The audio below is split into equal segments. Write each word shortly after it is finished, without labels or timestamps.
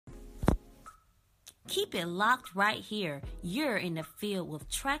Keep it locked right here. You're in the field with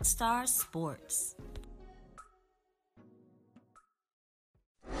Trackstar Sports.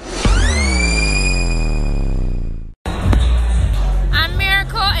 I'm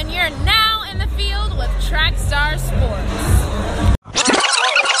Miracle, and you're now in the field with Trackstar Sports.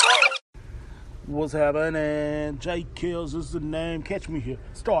 What's happening? Jay Kills is the name. Catch me here.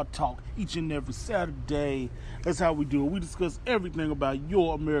 Star Talk each and every Saturday. That's how we do it. We discuss everything about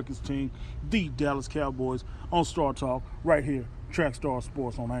your America's team, the Dallas Cowboys, on Star Talk right here. Trackstar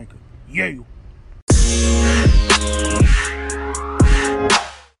Sports on Anchor. Yeah.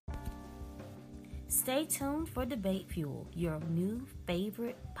 Stay tuned for Debate Fuel, your new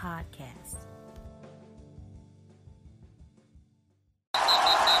favorite podcast.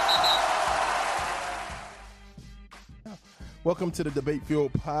 Welcome to the Debate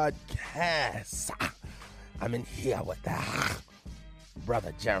Fuel podcast. I'm in here with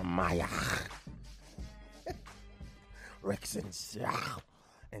brother Jeremiah, Rickson,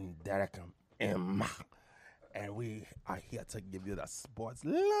 and Derek M. And we are here to give you the sports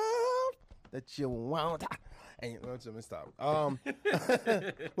love that you want. And let me stop. Welcome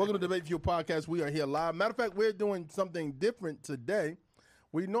to the Debate Fuel podcast. We are here live. Matter of fact, we're doing something different today.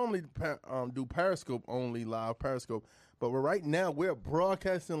 We normally do Periscope only, live Periscope. But right now, we're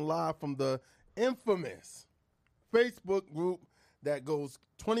broadcasting live from the infamous Facebook group that goes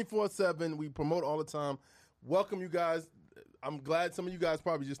 24/7. We promote all the time. Welcome, you guys. I'm glad some of you guys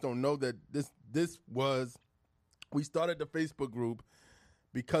probably just don't know that we started the Facebook group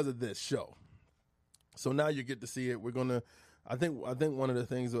because of this show. So now you get to see it. We're gonna. I think one of the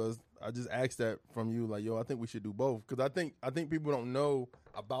things was I just asked that from you, like, I think we should do both because I think people don't know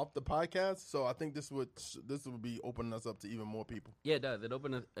about the podcast. So I think this would be opening us up to even more people. Yeah, it does. It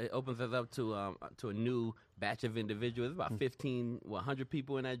opens us up to a new batch of individuals. About 100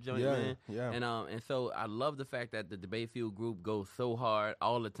 people in that joint, man. Yeah. And so I love the fact that the Debate Field group goes so hard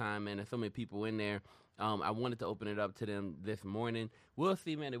all the time, man. There's so many people in there. I wanted to open it up to them this morning. We'll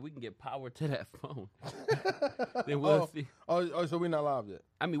see, man, if we can get power to that phone. Then we'll see. Oh, so we're not live yet?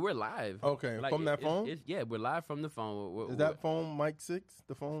 I mean, we're live. Okay, like, from that phone? Yeah, we're live from the phone. Is that phone Mike 6?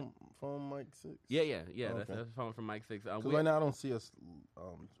 The phone Mike 6? Yeah. Oh, That's the phone from Mike 6. Because right now I don't see us,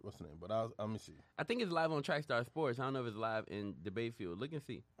 what's the name? But let me see. I think it's live on Trackstar Sports. I don't know if it's live in Debate Field. Look and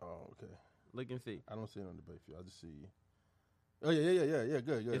see. Oh, okay. Look and see. I don't see it on Debate Field. I just see. Oh, yeah,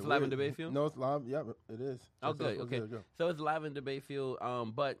 good. It's live in Debate Field? No, it's live. Yeah, it is. Oh, good. Okay. So it's live in Debate Field,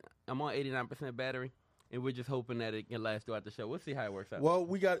 but I'm on 89% battery, and we're just hoping that it can last throughout the show. We'll see how it works out. Well,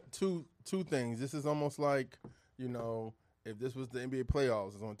 we got two things. This is almost like, if this was the NBA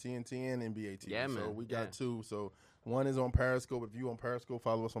playoffs, it's on TNT and NBA TV. Yeah, man. So we got two. So one is on Periscope. If you're on Periscope,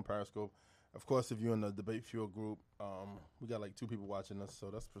 follow us on Periscope. Of course, if you're in the Debate Field group, we got like 2 people watching us,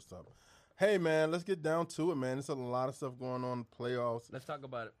 so that's what's up. Hey, man, let's get down to it, man. There's a lot of stuff going on in the playoffs. Let's talk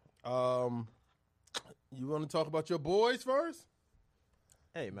about it. You want to talk about your boys first?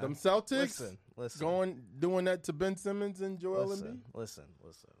 Hey, man. Them Celtics? Listen. Doing that to Ben Simmons and Joel Embiid? Listen.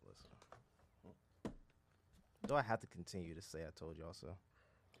 Do I have to continue to say I told y'all so?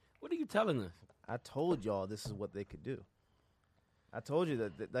 What are you telling us? I told y'all this is what they could do. I told you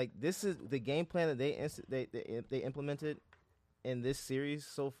that like this is the game plan that they implemented in this series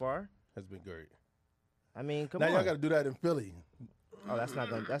so far. Has been great. I mean, come now on. Now y'all got to do that in Philly. Oh, that's not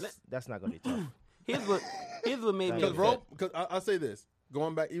going. That's not going to be tough. Here's what made me upset. Because I'll say this,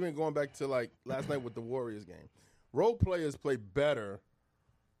 going back to like last night with the Warriors game, role players play better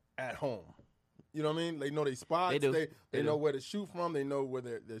at home. You know what I mean? They know their spots. They do. They know where to shoot from. They know where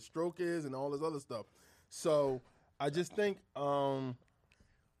their stroke is and all this other stuff. So I just think. Go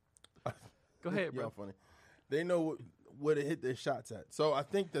ahead, bro. Y'all funny. They know where to hit their shots at. So I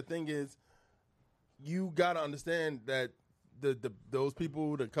think the thing is, you got to understand that those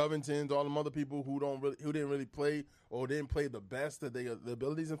people, the Covingtons, all them other people who didn't really play or didn't play the best of their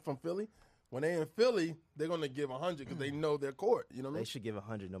abilities from Philly, when they're in Philly, they're going to give 100 because they know their court. You know what I mean? They should give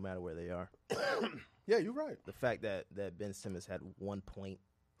 100 no matter where they are. Yeah, you're right. The fact that Ben Simmons had 1 point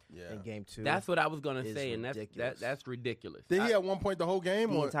in game 2. That's what I was going to say, and ridiculous. that's ridiculous. Did he have 1 point the whole game?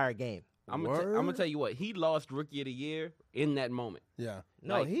 The entire game. I'm gonna tell you what, he lost Rookie of the Year in that moment. Yeah.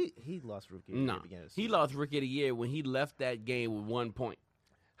 No, he lost Rookie of the Year at the beginning of the season. He lost Rookie of the Year when he left that game with 1 point.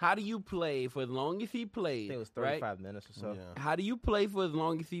 How do you play for as long as he played? I think it was 35 minutes or so. Yeah. How do you play for as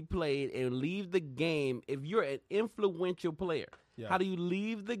long as he played and leave the game if you're an influential player? Yeah. How do you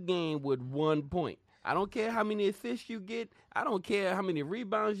leave the game with 1 point? I don't care how many assists you get. I don't care how many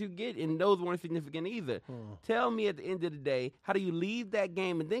rebounds you get, and those weren't significant either. Tell me at the end of the day, how do you leave that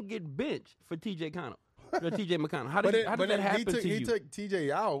game and then get benched for T.J. McConnell? How did that happen to you? He took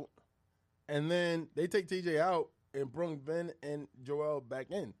T.J. out, and then they take TJ out and bring Ben and Joel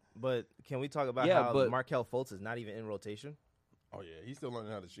back in. But can we talk about Yeah, how but- Markelle Fultz is not even in rotation? Oh yeah, he's still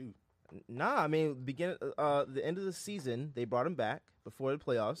learning how to shoot. Nah, I mean, the end of the season, they brought him back before the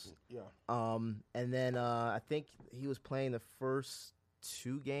playoffs. Yeah. And then I think he was playing the first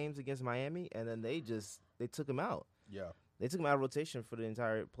 2 games against Miami, and then they took him out. Yeah. They took him out of rotation for the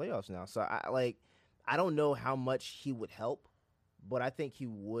entire playoffs now. So I don't know how much he would help, but I think he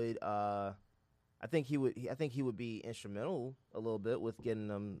would. I think he would be instrumental a little bit with getting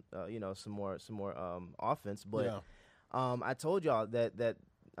them, some more offense. But Yeah. I told y'all that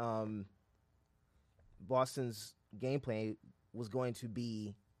Boston's game plan was going to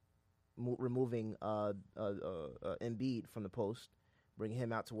be removing Embiid from the post, bringing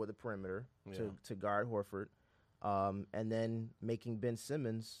him out toward the perimeter to guard Horford, and then making Ben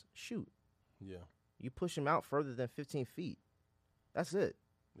Simmons shoot. Yeah. You push him out further than 15 feet. That's it.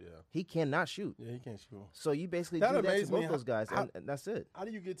 Yeah. He cannot shoot. Yeah, he can't shoot. So you basically That do that to amazed me. both those guys, and that's it. How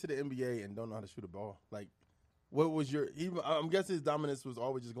do you get to the NBA and don't know how to shoot a ball? Like, what was your? I'm guessing his dominance was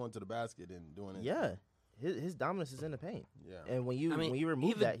always just going to the basket and doing it. Yeah. His dominance is in the paint. Yeah. And when you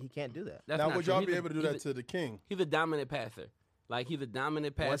remove that, he can't do that. That's Now, not would true. y'all He's be a- able to do he's that a- to the King? He's a dominant passer. Like, he's a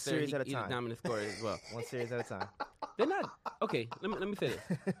dominant passer. series at a He's time. a dominant scorer as well. One series at a time. They're not okay. Let me say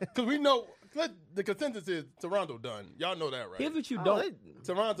this. Because we know the consensus is Toronto done. Y'all know that, right? Here's what you Oh, don't.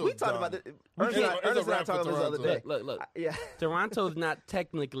 Toronto. We talked about this. It's Ernest a and I wrap talked for about this the other Toronto. day. Look. Yeah. Toronto's not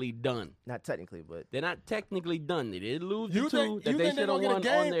technically done. Not technically, but They're not technically done. They did lose You the think- two you that they think they should have gonna get a won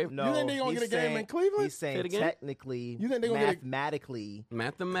game? on their no. You think they gonna he's get a game saying- in Cleveland? He's saying Say it again? technically, You think they gonna get a- mathematically,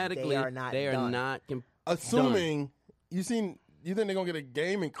 mathematically. They are not done. Assuming you think they're gonna get a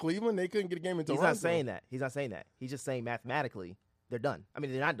game in Cleveland? They couldn't get a game in he's Toronto. not saying that. He's not saying that. He's just saying mathematically they're done. I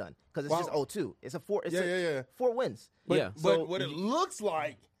mean, they're not done because it's Wow. just 0-2. It's a 4. It's Yeah. 4 wins. But, Yeah. but So- what it looks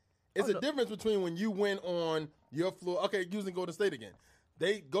like is Oh, a no. difference between when you win on your floor. Okay, using Golden State again.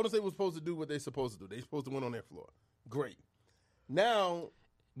 Golden State was supposed to do what they're supposed to do. They're supposed to win on their floor. Great. Now,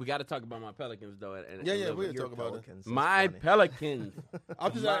 We got to talk about my Pelicans though. yeah, we'll Your talk about it. Pelicans, that's My funny. Pelicans.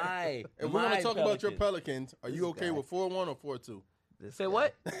 I'm just My- if we're gonna my talk about your Pelicans. Pelicans, are you okay guy. with 4-1 or 4-2? This Say guy.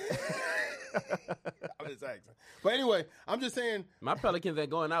 what? I'm just asking. But anyway, I'm just saying. My Pelicans ain't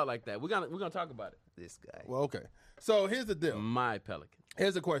going out like that. We're gonna talk about it. This guy. Well, okay. So here's the deal. My Pelicans.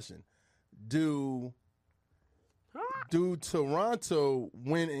 Here's the question: Do Toronto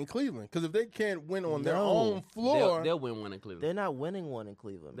win in Cleveland? Because if they can't win on their No. own floor, They'll win one in Cleveland. They're not winning one in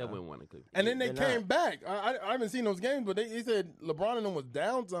Cleveland. They'll man. win one in Cleveland. and then they they're came not. back. I haven't seen those games, but he said LeBron and them was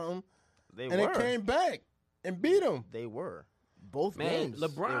down something, They and were. they came back and beat them. They were. Both Man, games. they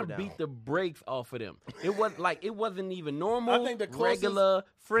were LeBron down. beat the brakes off of them. It wasn't even normal, I think the closest- regular,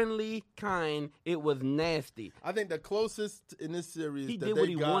 friendly, kind. It was nasty. I think the closest in this series He that did they what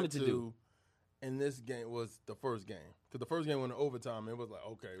he got wanted to do. in this game was the first game. Because the first game went to overtime, and it was like,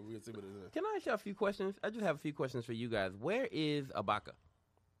 okay, we'll see what it is. Can I ask you a few questions? I just have a few questions for you guys. Where is Ibaka?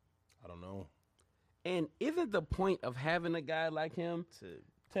 I don't know. And isn't the point of having a guy like him to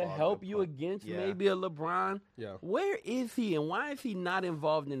clog help the you punt. against Yeah. maybe a LeBron? Yeah. Where is he, and why is he not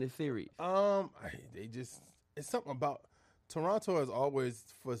involved in the series? It's something about Toronto has always,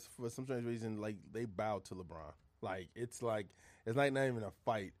 for some strange reason, like they bow to LeBron. Like it's not even a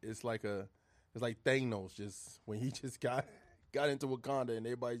fight. It's like Thanos just when he just got into Wakanda and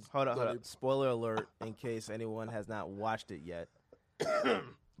everybody. Hold up. Spoiler alert in case anyone has not watched it yet.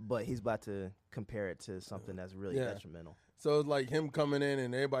 But he's about to compare it to something that's really Yeah. detrimental. So it's like him coming in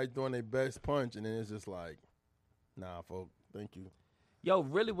and everybody doing their best punch, and then it's just like, nah, folks, thank you. Yo,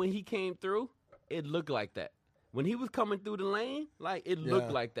 really, when he came through, it looked like that. When he was coming through the lane, like it looked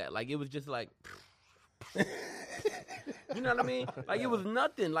Yeah. like that. Like it was just like, you know what I mean? Like it was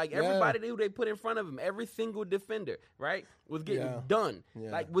nothing. Like everybody who they put in front of him, every single defender, right, was getting Yeah. done.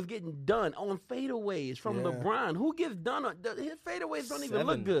 Yeah. Like was getting done on fadeaways from Yeah. LeBron. Who gets done on his fadeaways? Don't even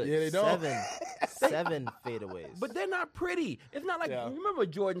look good. Yeah, they don't. Seven fadeaways. But they're not pretty. It's not like Yeah. you remember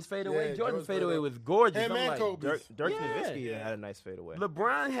Jordan's fadeaway. Yeah, Jordan's Jordan's fadeaway fadeaway. was gorgeous. And I'm man, like, Kobe. Dirk Yeah. Nowitzki had a nice fadeaway.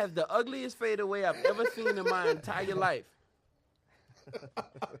 LeBron has the ugliest fadeaway I've ever seen in my entire life.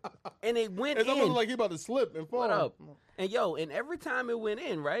 And it went It's in. almost like he about to slip and fall. What up? And and every time it went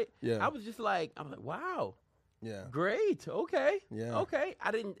in, right? Yeah. I was just like, wow, Yeah. great, okay, Yeah. okay.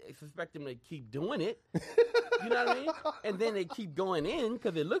 I didn't suspect him to keep doing it. You know what I mean? And then they keep going in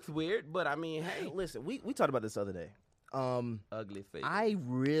because it looks weird. But I mean, hey, Listen, we talked about this the other day. ugly face. I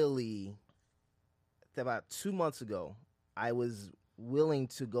really, about 2 months ago, I was willing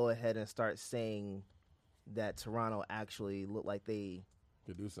to go ahead and start saying that Toronto actually looked like they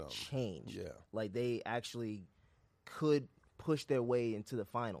To do something. changed. Yeah. Like they actually could push their way into the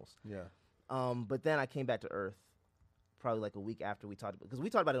finals. Yeah. But then I came back to earth, probably like a week after we talked about, because we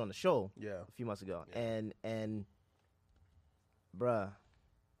talked about it on the show a few months ago, and bruh,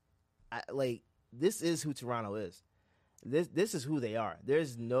 this is who Toronto is. This is who they are.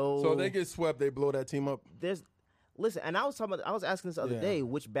 There's no. So they get swept, they blow that team up. Listen, and I was asking this the other day,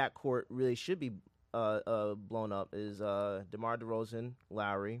 which backcourt really should be blown up is DeMar DeRozan,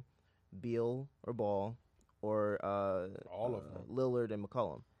 Lowry, Beal or Ball, or all of them, Lillard and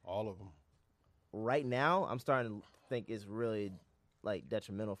McCollum. All of them. Right now, I'm starting to think it's really like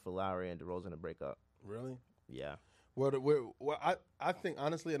detrimental for Lowry and DeRozan to break up. Really? Yeah. Well, I think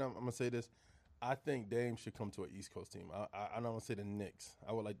honestly, and I'm gonna say this, I think Dame should come to an East Coast team. I don't want to say the Knicks.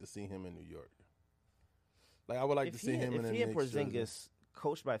 I would like to see him in New York. Like I would like to see him in the Knicks. If he and Porzingis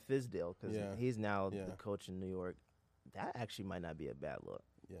coached by Fizdale, because he's now Yeah. the coach in New York, that actually might not be a bad look.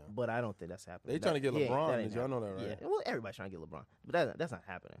 Yeah. But I don't think that's happening. They trying to get LeBron. ain't Did y'all know that, happening. right? Yeah. Well, everybody's trying to get LeBron, but that's not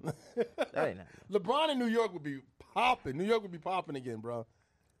happening. That ain't happening. LeBron in New York would be popping. New York would be popping again, bro.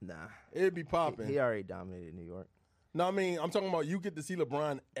 Nah, It'd be popping. he already dominated New York. No, I mean, I'm talking about you get to see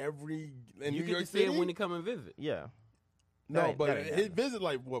LeBron in You New get York to see City. him when he come and visit. Yeah. No, That ain't but he happening. visit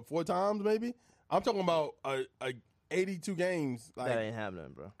like what 4 times maybe. I'm talking about 82 games. Like That ain't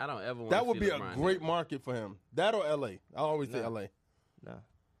happening, bro. I don't ever want that to would see be a LeBron great there. market for him. That or LA. I always say No. LA. No.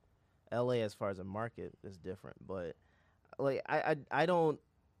 LA as far as a market is different, but like I don't.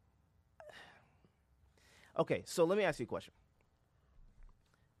 Okay, so let me ask you a question.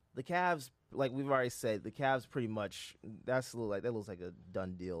 The Cavs, like we've already said, the Cavs pretty much that looks like a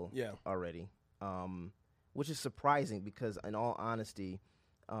done deal Yeah. already. Which is surprising because in all honesty,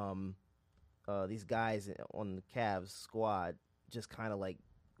 these guys on the Cavs squad just kind of like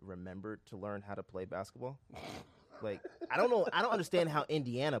remembered to learn how to play basketball. Like, I don't know. I don't understand how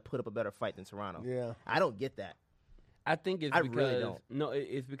Indiana put up a better fight than Toronto. Yeah. I don't get that. I think it's I because really don't. No,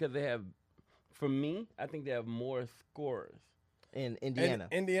 it's because they have. For me, I think they have more scorers. In Indiana.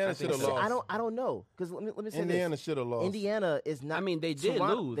 Indiana should have so. lost. I don't know because let me say Indiana this. should have lost. Indiana is not. I mean, they did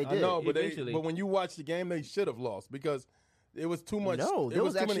Toronto- lose. They I did. know, but eventually. when you watch the game, they should have lost because it was too much. No, it there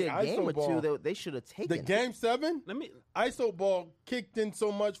was too actually many a game ISO or ball. two that they should have taken. The game 7, Let me. ISO ball kicked in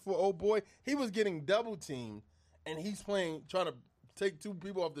so much for old boy. He was getting double teamed, and he's trying to take 2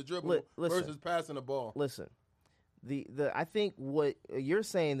 people off the dribble Listen. versus passing the ball. Listen, I think what you're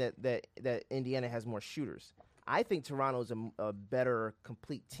saying that Indiana has more shooters. I think Toronto's a better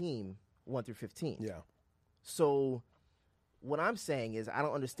complete team 1 through 15. Yeah. So what I'm saying is I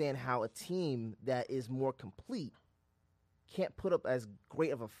don't understand how a team that is more complete can't put up as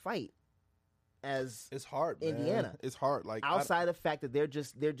great of a fight as It's hard, man. Indiana. It's hard. Like outside of the fact that they're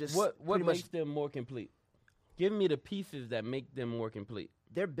just What pretty makes much them more complete? Give me the pieces that make them more complete.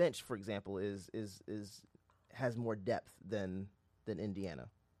 their bench, for example, has more depth than Indiana,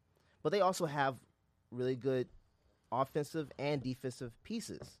 but they also have really good offensive and defensive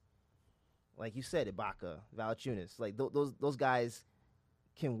pieces. Like you said, Ibaka, Valanciunas, like those guys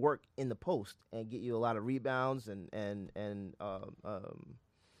can work in the post and get you a lot of rebounds and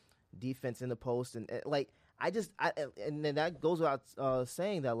defense in the post and like and then that goes without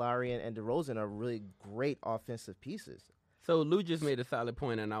saying that Lowry and DeRozan are really great offensive pieces. So Lou just made a solid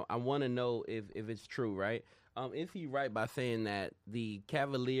point, and I want to know if it's true, right? Is he right by saying that the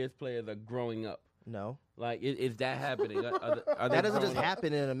Cavaliers players are growing up? No, Like, is that happening? Are they that doesn't growing just up?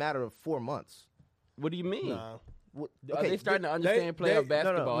 happen in a matter of 4 months. What do you mean? Nah. Are they starting to understand playoff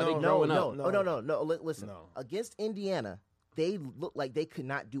basketball? Are they growing up? No. Listen, No. against Indiana, they looked like they could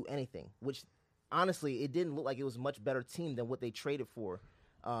not do anything. Which, honestly, it didn't look like it was a much better team than what they traded for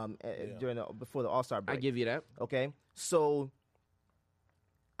before the All-Star break. I give you that. Okay, so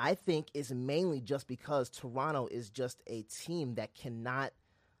I think it's mainly just because Toronto is just a team that cannot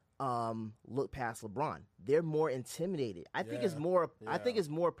look past LeBron. They're more intimidated. I think it's more. I think it's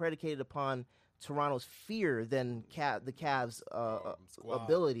more predicated upon Toronto's fear than the Cavs' squad.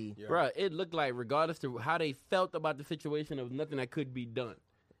 ability. Yeah. Bruh, it looked like, regardless to how they felt about the situation, there was nothing that could be done.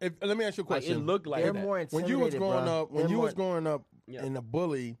 Let me ask you a Like, question. it looked like They're that. more when intimidated. you was growing bruh. up, when They're you more- was growing up, Yeah. and the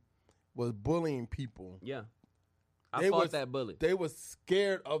bully was bullying people, Yeah. I They fought was- that bully. they was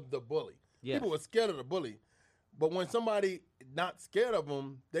scared of the bully. Yes. People were scared of the bully. But when somebody not scared of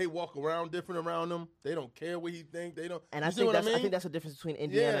them, they walk around different around them. They don't care what he think. They don't. And you I see think what that's I mean? think that's the difference between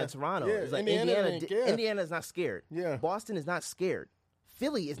Indiana Yeah, and Toronto. yeah. It's like Indiana didn't care. Indiana is not scared. Yeah. Boston is not scared.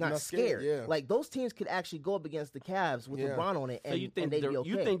 Philly is not Not scared, scared. yeah. Like those teams could actually go up against the Cavs with Yeah. LeBron on it, So and, you think and they'd be okay.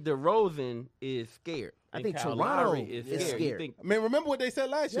 you think DeRozan is scared? I and think Kyle Toronto Lowry is You scared. think I mean, remember what they said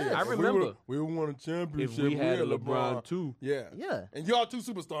last year? Yes. I remember. We won a championship. If we had had LeBron too. Yeah. Yeah. And y'all 2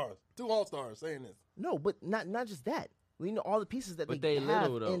 superstars, 2 all-stars saying this. No, but not just that. You know all the pieces that But they they have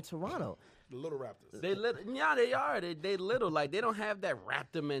little, though. in Toronto. The little Raptors. They little, yeah, they are. They little. Like, they don't have that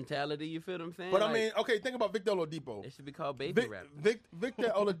Raptor mentality. You feel what I'm saying? But, like, I mean, okay, think about Victor Oladipo. they should be called baby Raptors.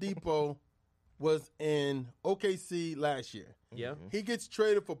 Victor Oladipo was in OKC last year. Yeah, He gets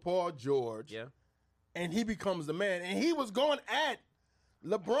traded for Paul George. yeah. And he becomes the man. And he was going at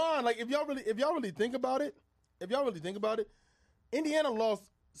LeBron. Like, if y'all really think about it, Indiana lost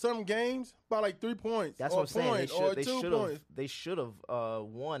some games by like 3 points. That's or what I'm saying. or 2 points. They should have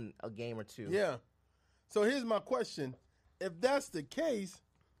won a game or two. Yeah. So here's my question: if that's the case,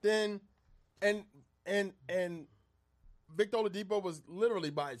 then and Victor Oladipo was literally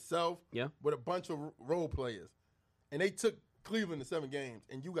by itself, Yeah. with a bunch of role players, and they took Cleveland to 7 games,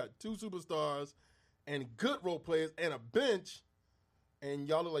 and you got 2 superstars and good role players and a bench, and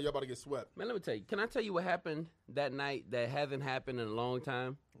y'all look like y'all about to get swept. Man, let me tell you. Can I tell you what happened that night that hasn't happened in a long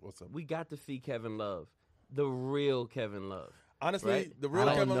time? What's up? We got to see Kevin Love, the real Kevin Love. Honestly, Right? the real I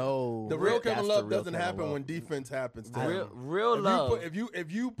don't Kevin, know. the real That's Kevin the Love real doesn't Kevin happen Love. when defense happens to him. Real Love.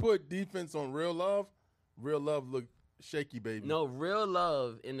 If you put defense on real Love look shaky, baby. No, real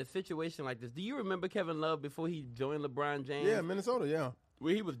Love in a situation like this. Do you remember Kevin Love before he joined LeBron James? Yeah, Minnesota, yeah.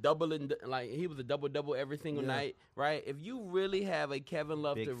 Where he was doubling, like he was a double every single Yeah. night, right? If you really have a Kevin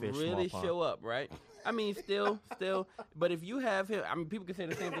Love Big to fish, really small pond. show up, right? I mean, still, but if you have him, I mean, people can say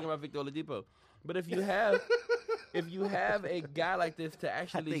the same thing about Victor Oladipo. But if you have a guy like this to I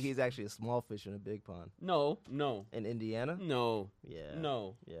actually, think he's actually a small fish in a big pond. no, In Indiana? no, Yeah.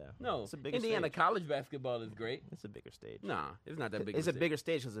 no, Yeah. no. It's a bigger Indiana stage. college basketball is great. It's a bigger stage. Nah, it's not that big. It's a bigger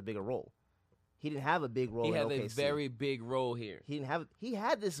stage because it's a bigger role. He didn't have a big role He in has OKC. a very big role here. He didn't have. He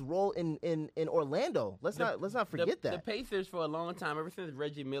had this role in Orlando. Let's not forget The that. Pacers for a long time, ever since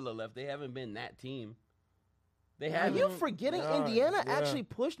Reggie Miller left, they haven't been that team. They Are haven't. you forgetting Yeah, Indiana yeah. actually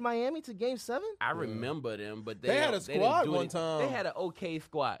pushed Miami to Game 7? I remember them, but They had a didn't squad do one any- time. They had an okay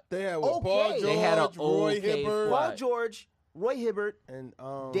squad. They had Okay. Paul George, They had a Roy okay Hibbert, squad. Paul George, Roy Hibbert, and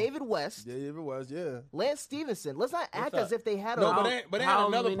David West, David West, yeah. Lance Stevenson. Let's not act up? as if they had a. No, How, but they had how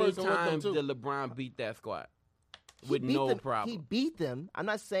another many person with them, times too. did LeBron beat that squad? he With beat no them, problem. He beat them. I'm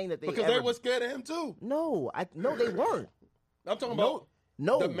not saying that they Because ever, they were scared of him too. No, they weren't. I'm talking No, about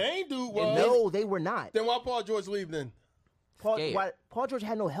no, the main dude was. no, they were not. Then why Paul George leave then? Scared. Paul George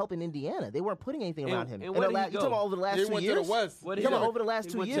had no help in Indiana. They weren't putting anything And- around him. and In where the did la- he you go? talking about over the last He 2 went years? to the West. What You did talking he about do? over the last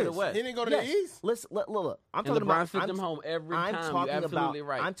He 2 went years? to the West. He didn't go to Yes. the East. Look. I'm And talking LeBron about. sent I'm, them home every I'm time. talking You're absolutely about.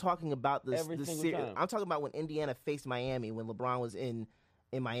 right. I'm talking about this. Every the single time. I'm talking about when Indiana faced Miami when LeBron was in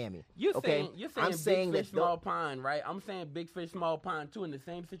Miami. You're okay? saying I'm saying big fish, that small pond, right? I'm saying big fish, small pond too in the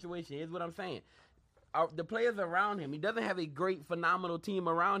same situation. Here's what I'm saying. The players around him, he doesn't have a great, phenomenal team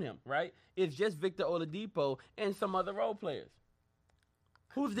around him, right? It's just Victor Oladipo and some other role players.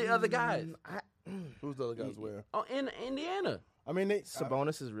 Who's the other guys? Who's the other guys where? Oh, in Indiana. I mean, they.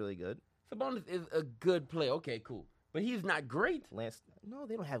 Sabonis is really good. Sabonis is a good player. Okay, cool. But he's not great. No,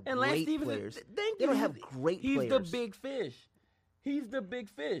 they don't have And Lance great Stevenson, players. thank They you. don't have great He's players. the big fish. He's the big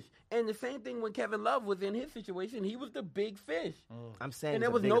fish. And the same thing when Kevin Love was in his situation. He was the big fish. I'm saying And it's there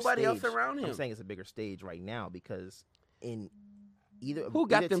a was bigger nobody else stage. around him. I'm saying it's a bigger stage right now because in either Who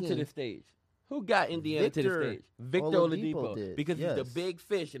got either them to team- the stage? Who got Indiana to the Victor stage? Victor Oladipo Oladipo. did, Because he's yes. the big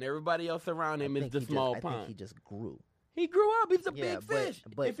fish and everybody else around him I is think the he small just, pond. I think he just grew. He grew up. He's a Yeah, big fish.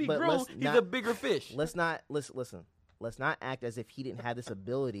 but if he but grew, let's he's not- a bigger fish. Let's not listen. Let's not act as if he didn't have this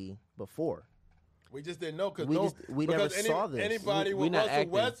ability before. We just didn't know We because never saw this. Anybody We're with not Russell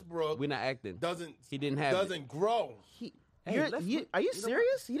acting. Westbrook We're not acting. doesn't. He didn't have it. doesn't grow. He, Hey, you're- let's- you, are you you know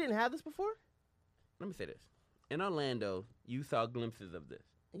serious? He didn't have this before? Let me say this. In Orlando, you saw glimpses of this,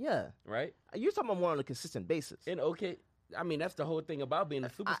 Yeah. right? You're talking about more on a consistent basis. I mean, that's the whole thing about being a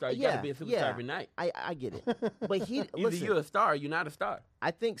superstar. You yeah, got to be a superstar yeah. every night. I get it. But he Either listen, you're a star or you're not a star.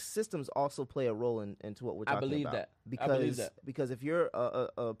 I think systems also play a role into what we're I talking believe about. that. Because, I believe that. Because if you're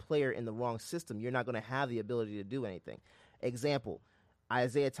a player in the wrong system, you're not going to have the ability to do anything. Example,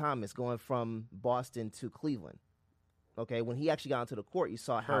 Isaiah Thomas going from Boston to Cleveland. Okay, when he actually got onto the court, you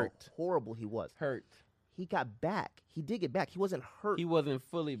saw Hurt. how horrible he was. Hurt. He got back. He did get back. He wasn't hurt. He wasn't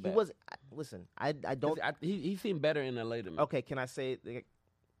fully He back. was. Listen, I don't. He seemed better in LA to me. Okay, can I say? He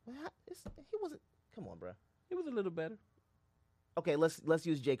wasn't. Come on, bro. He was a little better. Okay, let's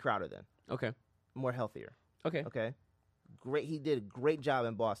use Jay Crowder then. Okay. More healthier. Okay. Okay, great. He did a great job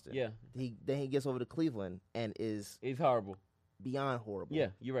in Boston. Yeah. Then he gets over to Cleveland and is He's horrible. beyond horrible. Yeah,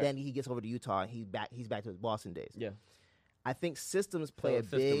 you're right. Then he gets over to Utah. And he's back to his Boston days. Yeah. I think systems play a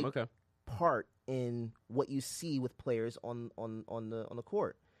System, big okay. part in what you see with players on the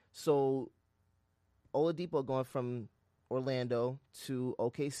court. So Oladipo going from Orlando to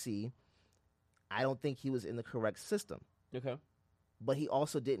OKC, I don't think he was in the correct system. Okay. but he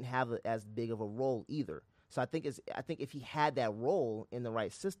also didn't have as big of a role either. So I think if he had that role in the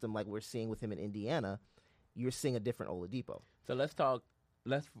right system, like we're seeing with him in Indiana, you're seeing a different Oladipo. So let's for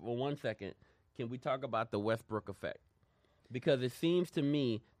 1 second. Can we talk about the Westbrook effect? Because it seems to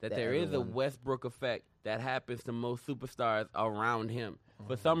me that there is a Westbrook effect that happens to most superstars around him.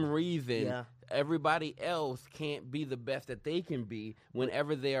 For some reason, everybody else can't be the best that they can be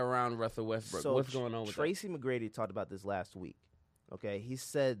whenever they're around Russell Westbrook. So What's going on with Tracy McGrady talked about this last week. Okay, he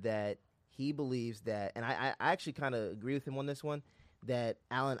said that he believes that, and I actually kind of agree with him on this one, that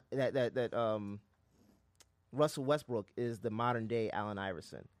Russell Westbrook is the modern day Allen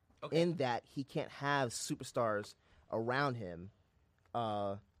Iverson, in that he can't have superstars around him.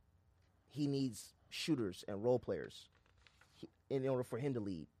 He needs shooters and role players in order for him to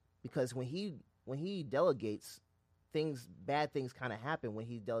lead. Because when he delegates, bad things kind of happen when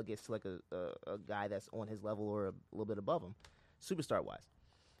he delegates to like a guy that's on his level or a little bit above him, superstar wise.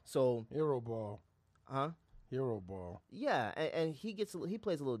 So Hero ball. Huh? Hero ball. Yeah, and he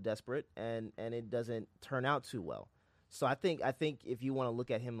plays a little desperate, and it doesn't turn out too well. So I think if you want to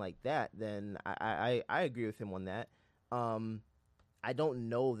look at him like that, then I agree with him on that. I don't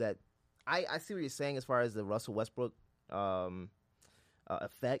know that I see what you're saying as far as the Russell Westbrook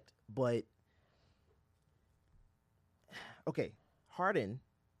effect, but okay, Harden.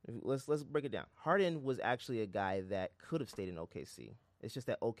 Let's break it down. Harden was actually a guy that could have stayed in OKC. It's just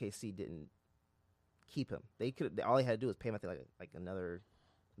that OKC didn't keep him. All they had to do was pay him, I think, like another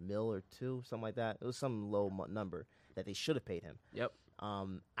 $1 or $2 million, something like that. It was some low number that they should have paid him. Yep.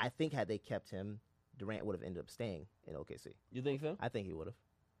 I think had they kept him, Durant would have ended up staying in OKC. You think so? I think he would have.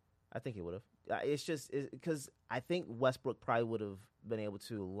 It's just because I think Westbrook probably would have been able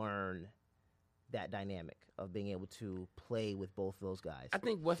to learn that dynamic of being able to play with both of those guys. I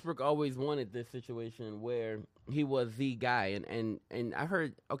think Westbrook always wanted this situation where he was the guy. And I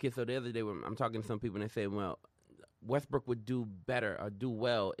heard, so the other day when I'm talking to some people and they say, well, Westbrook would do better or do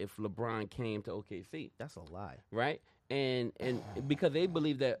well if LeBron came to OKC. That's a lie. Right? And because they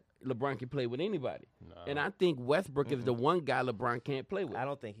believe that LeBron can play with anybody. No. And I think Westbrook is the one guy LeBron can't play with. I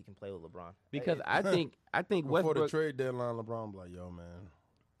don't think he can play with LeBron. Because I think before Westbrook... the trade deadline, LeBron be like, yo, man.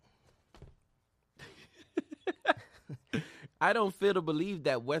 I don't feel to believe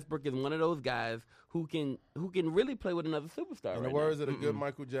that Westbrook is one of those guys who can really play with another superstar. In the words of the good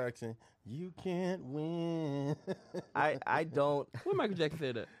Michael Jackson, you can't win. I don't. When Michael Jackson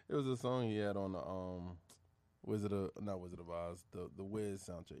said that? It was a song he had on the Wizard of Oz, the Wiz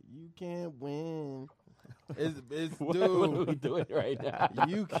soundtrack. You can't win. It's what dude. are we doing right now?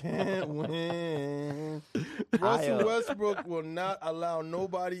 You can't win. Russell Westbrook will not allow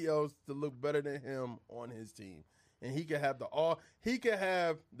nobody else to look better than him on his team. And he could have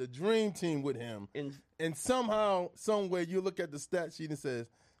the dream team with him. And somehow, somewhere, you look at the stat sheet and says,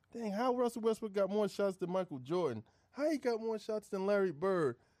 dang, how Russell Westbrook got more shots than Michael Jordan? How he got more shots than Larry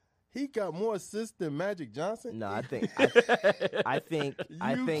Bird? He got more assists than Magic Johnson? No, I think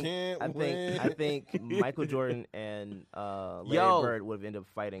Michael Jordan and Larry Bird would have ended up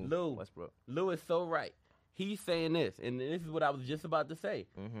fighting Westbrook. Lou is so right. He's saying this, and this is what I was just about to say.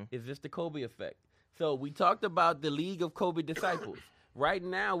 Is this the Kobe effect? So we talked about the League of Kobe Disciples. Right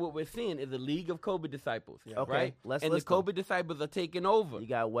now, what we're seeing is a League of Kobe Disciples. Yeah. Okay, right? And the Kobe Disciples are taking over. You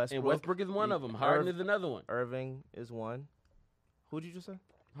got Westbrook. And Westbrook is one of them. Harden is another one. Irving is one. Who did you just say?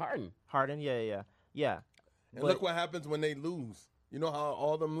 Harden, yeah. And look what happens when they lose. You know how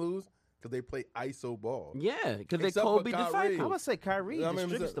all of them lose? Because they play ISO ball. Yeah, because they're Kobe disciples. I'm going to say Kyrie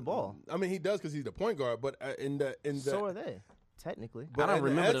distributes the ball. I mean, he does because he's the point guard, but so are they, technically. But I don't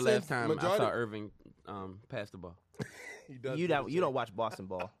remember the last time I saw Irving pass the ball. You don't watch Boston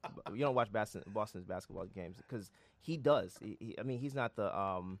ball. You don't watch Boston's basketball games because he does. He's not the.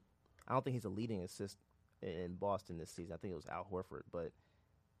 I don't think he's a leading assist in Boston this season. I think it was Al Horford, but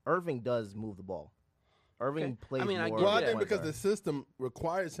Irving does move the ball. Irving plays more. I think because the system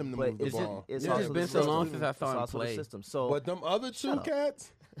requires him to move the ball. It's just been so long since I saw him play. But them other two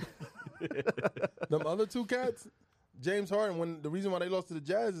cats, James Harden. The reason why they lost to the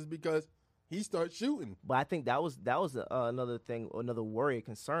Jazz is because he started shooting. But I think that was another thing, another worry,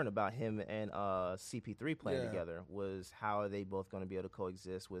 concern about him and CP3 playing together was how are they both going to be able to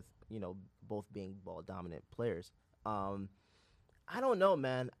coexist with both being ball dominant players. I don't know,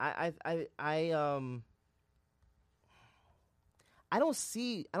 man. I don't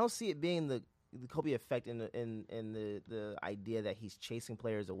see it being the Kobe effect in the idea that he's chasing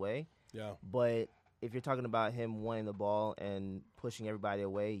players away. Yeah. But if you're talking about him wanting the ball and pushing everybody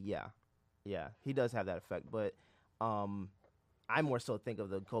away, yeah, he does have that effect. But I more so think of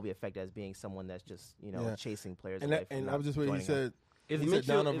the Kobe effect as being someone that's just chasing players away. And I was just what he said. Is He said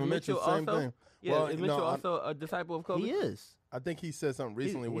Mitchell, Donovan is Mitchell, Mitchell same also? thing. Yeah, Well, is no, Mitchell I- also a disciple of Kobe? He is. I think he said something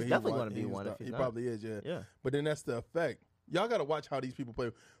recently where he's he definitely wa- gonna be he one was- if he's he not. probably is, yeah. Yeah. But then that's the effect. Y'all got to watch how these people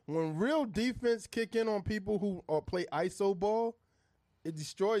play. When real defense kick in on people who play ISO ball, it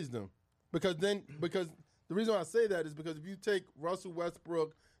destroys them. Because the reason why I say that is because if you take Russell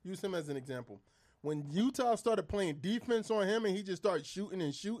Westbrook, use him as an example. When Utah started playing defense on him and he just started shooting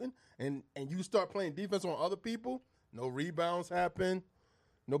and you start playing defense on other people, no rebounds happen.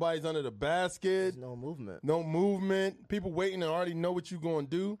 Nobody's under the basket. There's no movement. No movement. People waiting and already know what you're going to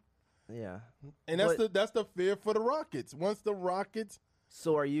do. Yeah. And that's But- that's the fear for the Rockets. Once the Rockets,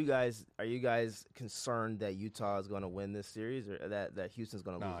 So are you guys concerned that Utah is going to win this series, or that Houston's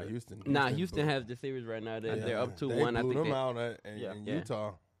going to lose it? Houston has the series right now. They're up 2-1. They I blew think them they, out in Yeah.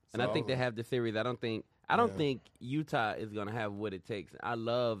 Utah. and I think they So, have the series. I don't think Utah is gonna have what it takes. I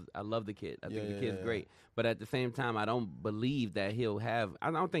love the kid. I think the kid's great. But at the same time, I don't believe that he'll have.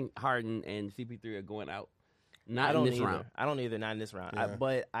 I don't think Harden and CP3 are going out. Not in this round. I don't either. Not in this round. Yeah.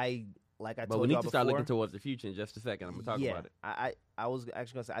 But I But told we need y'all to start before, looking towards the future in just a second. I'm gonna talk about it. I was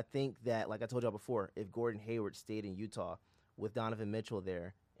actually going to say, I think that, like I told y'all before, if Gordon Hayward stayed in Utah with Donovan Mitchell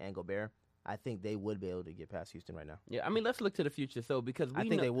there and Gobert, I think they would be able to get past Houston right now. Yeah, I mean, let's look to the future. So because I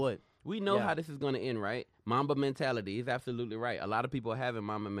think they would. we know Yeah. how this is going to end, right? Mamba mentality. He's absolutely right. A lot of people are having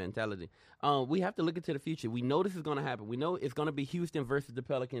Mamba mentality. We have to look into the future. We know this is going to happen. We know it's going to be Houston versus the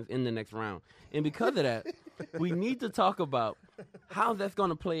Pelicans in the next round. And because of that, we need to talk about how that's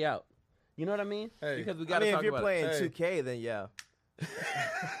going to play out. You know what I mean? Hey. Because we I got to mean, talk if you're about playing it. 2K, then yeah.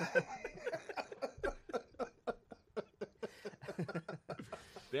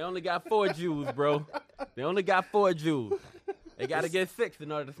 They only got 4 Jews, bro. They only got 4 Jews. They got to get 6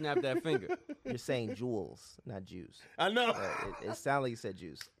 in order to snap that finger. You're saying jewels, not Jews. I know. It sounded like you said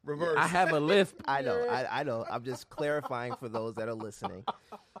Jews. Reverse. I have a lisp. I know. I know. I'm just clarifying for those that are listening.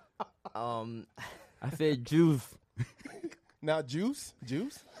 I said Jews. Now juice.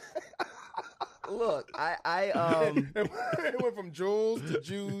 Look, It went from Jules to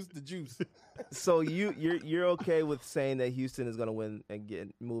Jews to juice. So you're okay with saying that Houston is going to win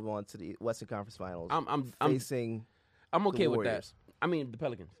and move on to the Western Conference Finals? I'm facing. I'm okay the with that. Warriors. I mean the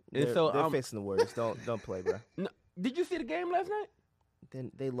Pelicans. They're, And so they're facing the Warriors. Don't play, bro. no, did you see the game last night? Then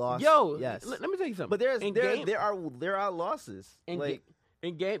they lost. Yo, yes. let me tell you something. But In there are losses. in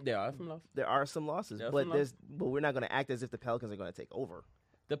game there are some losses. There are some losses, There are but some losses. but we're not going to act as if the Pelicans are going to take over.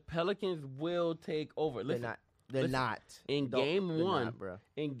 The Pelicans will take over. Listen, They're not. They're listen, not. in Don't- game they're one, not, bro.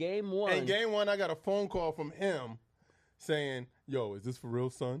 in game one, In game one, I got a phone call from him saying, "Yo, is this for real,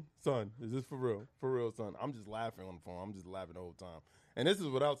 son? Son, is this for real? For real, son?" I'm just laughing on the phone. I'm just laughing the whole time. And this is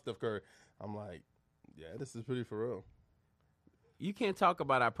without Steph Curry. I'm like, "Yeah, this is pretty for real." you can't talk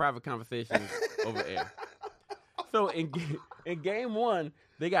about our private conversations over air. So in game one,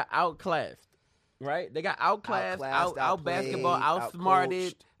 they got outclassed, right? They got outclassed, Outclassed, out basketball, outplayed,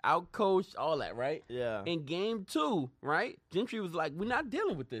 outsmarted, outcoached, all that, right? Yeah. In game two, right? Gentry was like, "We're not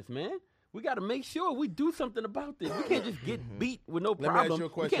dealing with this, man. We got to make sure we do something about this. We can't just get beat with no Let me ask problem. you a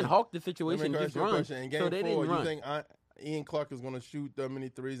We question. can't hawk the Let me situation and ask just you a run." question. In game So they 4, didn't you run. think Ian Clark is going to shoot that many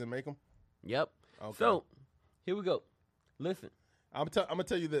threes and make them? Yep. Okay. So here we go. Listen, I'm gonna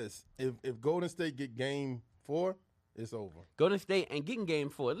tell you this: if Golden State get game 4, it's over. Golden State and getting game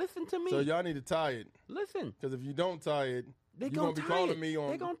 4. Listen to me. So y'all need to tie it, Listen. because if you don't tie it, They you're gonna gonna be tie calling it. me They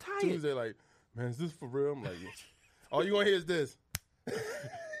on gonna tie it. Tuesday like, "Man, is this for real?" I'm like, all you gonna hear is this.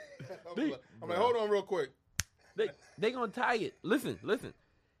 I'm like, hold on real quick. They gonna tie it. Listen.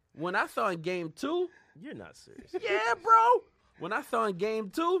 When I saw in game 2, You're not serious. yeah, bro. When I saw in game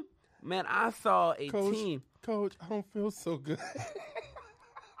 2, man, I saw a team. Coach, I don't feel so good.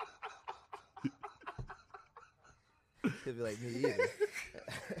 He'll be like, me either.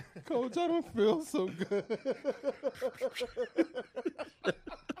 Coach, I don't feel so good.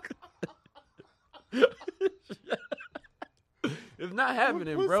 It's not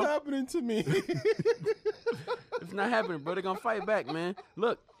happening, What's bro. happening to me? It's not happening, bro. They're gonna fight back, man.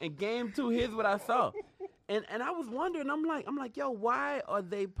 Look, in game 2, here's what I saw. And I was wondering, I'm like, yo, why are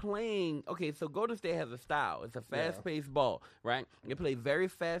they playing? Okay, so Golden State has a style. It's a fast-paced ball, right? They play very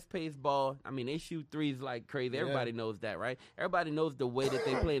fast-paced ball. I mean, they shoot threes like crazy. Everybody knows that, right? Everybody knows the way that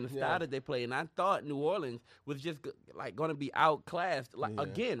they play and the style that they play. And I thought New Orleans was just like going to be outclassed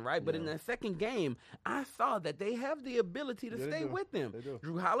again, right? But in the second game, I saw that they have the ability to stay with them. They do.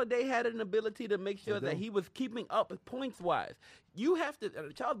 Drew Holiday had an ability to make sure that he was keeping up points-wise. You have to.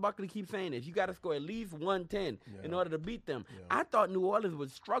 Charles Barkley keeps saying this. You got to score at least 110 in order to beat them. I thought New Orleans would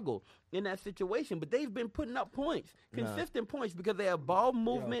struggle in that situation, but they've been putting up points, consistent points, because they have ball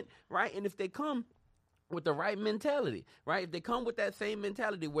movement, right? And if they come with the right mentality, right? If they come with that same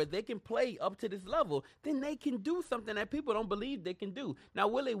mentality where they can play up to this level, then they can do something that people don't believe they can do. Now,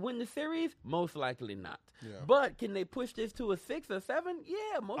 will they win the series? Most likely not. Yeah. But can they push this to a 6 or 7?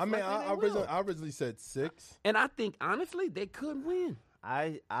 Yeah, most likely they will. I originally said 6. And I think, honestly, they could win.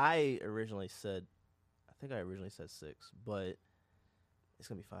 I originally said 6, but it's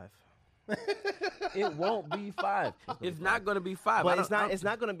gonna be 5. It won't be 5. It's not going to be 5. But it's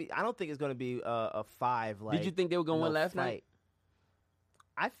not gonna be. I don't think it's gonna be a 5. Like, Did you think they were going to win last night?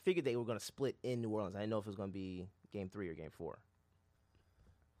 I figured they were gonna split in New Orleans. I didn't know if it was gonna be Game 3 or Game 4.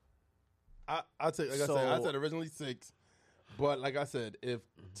 I said originally 6, but like I said, if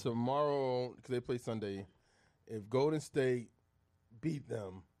tomorrow, because they play Sunday, if Golden State beat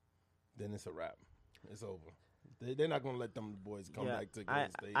them, then it's a wrap. It's over. They're not going to let them boys come back to Golden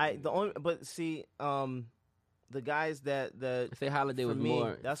State. The guys that say Holiday was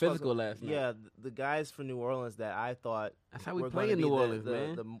more physical last night. Yeah, the guys from New Orleans that I thought that's how we play in New Orleans,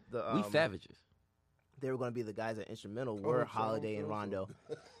 man. We savages. They were going to be the guys that instrumental were Holiday and Rondo.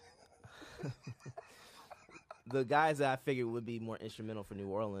 The guys that I figured would be more instrumental for New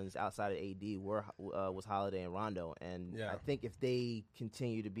Orleans outside of AD was Holiday and Rondo, and I think if they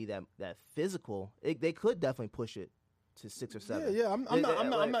continue to be that physical, they could definitely push it to 6 or 7. Yeah. I'm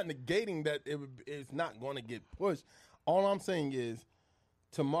not negating that it's not going to get pushed. All I'm saying is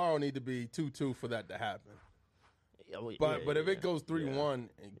tomorrow need to be 2-2 for that to happen. But if it goes 3-1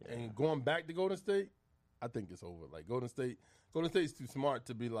 and going back to Golden State, I think it's over. Like Golden State's too smart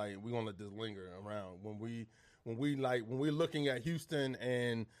to be like, we're gonna let this linger around when we're looking at Houston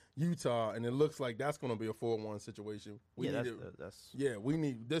and Utah, and it looks like that's gonna be a 4-1 situation.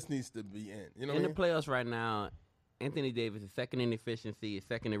 This needs to be in. You know, in the playoffs right now, Anthony Davis is second in efficiency, is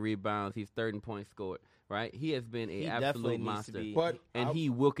second in rebounds, he's third in points scored. Right, he has been an absolute monster, he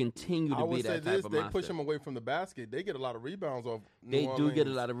will continue to be that type of monster. They push him away from the basket. They get a lot of rebounds off. They do get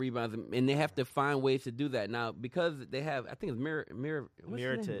a lot of rebounds, and they have to find ways to do that now because they have. I think it's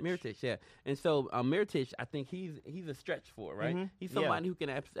Mirotic, yeah. And so Mirotic, I think he's a stretch for it, right? Mm-hmm. He's somebody who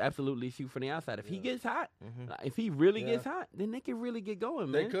can absolutely shoot from the outside. If he gets hot, if he really gets hot, then they can really get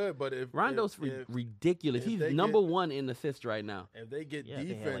going, man. They could, but if Rondo's ridiculous, he's number 1 in assists right now. If they get defense,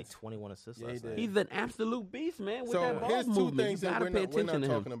 he had like 21 assists last night. He's an absolute beast, man. With that ball here's two movement. things that we're not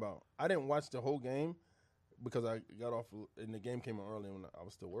talking about. I didn't watch the whole game because I got off and the game came on early when I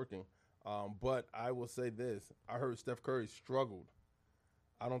was still working. But I will say this: I heard Steph Curry struggled.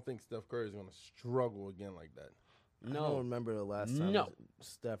 I don't think Steph Curry is going to struggle again like that. I don't remember the last time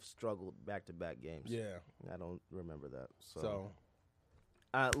Steph struggled back-to-back games. Yeah, I don't remember that. So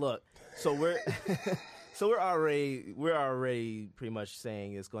look, so we're. So we're already pretty much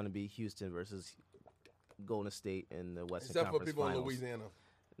saying it's going to be Houston versus Golden State in the Western Except Conference for people Finals. in Louisiana.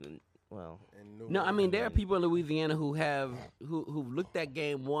 Well, no, I mean there are people in Louisiana who looked at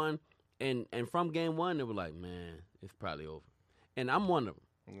game 1 and from game 1 they were like, man, it's probably over, and I'm one of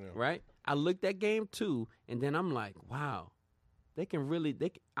them, right? I looked at game 2 and then I'm like, wow. They can really.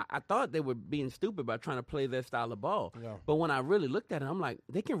 I thought they were being stupid by trying to play their style of ball. Yeah. But when I really looked at it, I'm like,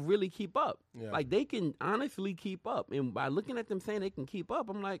 they can really keep up. Yeah. Like they can honestly keep up. And by looking at them saying they can keep up,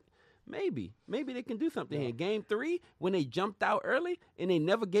 I'm like, maybe they can do something here. Game 3, when they jumped out early and they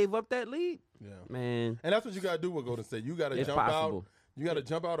never gave up that lead. Yeah, man. And that's what you got to do with Golden State. You got to jump out. You got to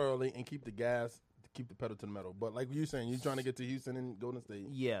jump out early and keep the gas. Keep the pedal to the metal. But like you're saying, you're trying to get to Houston and Golden State.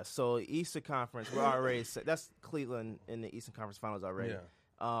 Yeah, so Eastern Conference, we're already – that's Cleveland in the Eastern Conference Finals already.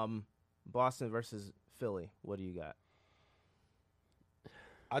 Yeah. Boston versus Philly, what do you got?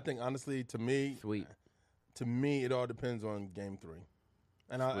 I think, honestly, to me, it all depends on Game 3.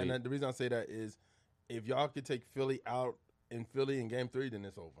 And the reason I say that is if y'all could take Philly out in Philly in Game 3, then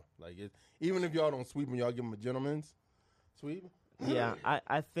it's over. Like even if y'all don't sweep them, y'all give them a gentleman's sweep. Yeah,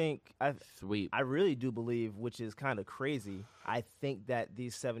 I think I really do believe, which is kind of crazy. I think that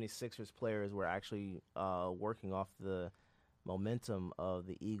these 76ers players were actually working off the momentum of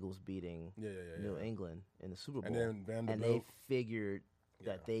the Eagles beating New England in the Super Bowl, and then Vanderbilt, and they figured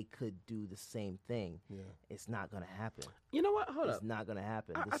that they could do the same thing. Yeah. It's not going to happen. You know what? Hold up. It's not going to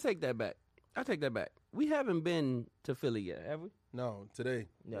happen. I take that back. We haven't been to Philly yet, have we? No, today.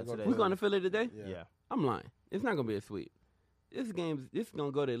 Yeah, today. We're going to Philly today? Yeah. I'm lying. It's not going to be a sweep. This is going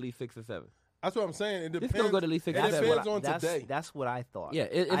to go to at least 6 or 7. That's what I'm saying. It depends. It's going to go to at least 6 or 7. It depends on today. That's what I thought. Yeah,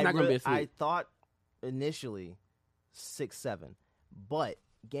 it's not going to be a sweep. I thought initially 6-7, but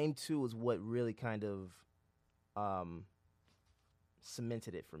Game 2 was what really kind of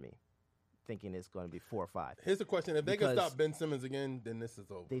cemented it for me, thinking it's going to be 4 or 5. Here's the question: if they can stop Ben Simmons again, then this is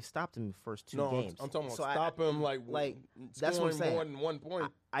over. They've stopped him in the first 2 games. I'm talking about stop him like that's what I'm saying. More than 1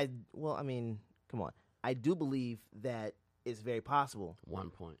 point. Well, I mean, come on. I do believe that it's very possible. 1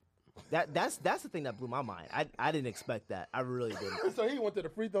 point. That's the thing that blew my mind. I didn't expect that. I really didn't. So he went to the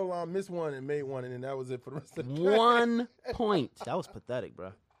free throw line, missed one, and made one, and then that was it for the rest of the game. 1 point. That was pathetic,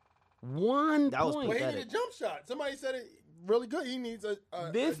 bro. 1 That was point. But he pathetic. needed a jump shot. Somebody said it really good. He needs a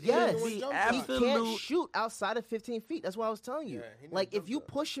This a is genuine the jump He shot. absolute- can't shoot outside of 15 feet. That's what I was telling you. Yeah, he needs Like, a jump if you shot.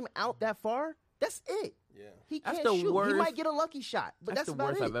 push him out that far, that's it. Yeah. He That's can't the shoot. He worst- might get a lucky shot, but That's that's, the about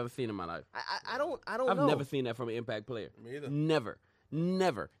worst it. I've ever seen in my life. I don't I've know. never seen that from an impact player. Me either. Never.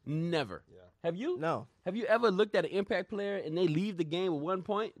 Yeah. Have you? No. Have you ever looked at an impact player and they leave the game with 1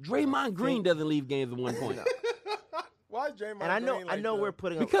 point? Draymond Green doesn't leave games with 1 point. Why is Draymond And I know Green like we're that?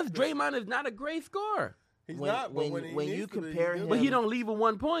 putting Because Draymond is not a great scorer. He's when- not. But when- he when you needs to be, compare he's him- But good. he don't leave with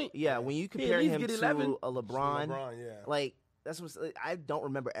 1 point. Yeah, when you He at compare least him get to 11. a LeBron, LeBron, yeah. like that's what I don't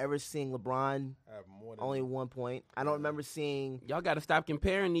remember ever seeing LeBron Have more than only 1 point. I don't remember seeing. Y'all got to stop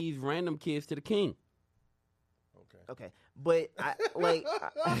comparing these random kids to the king. Okay, but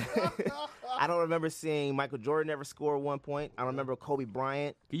I don't remember seeing Michael Jordan ever score 1 point. I don't remember Kobe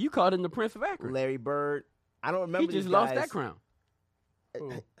Bryant, You called him the Prince of Akron. Larry Bird. I don't He remember. just these lost guys. that crown.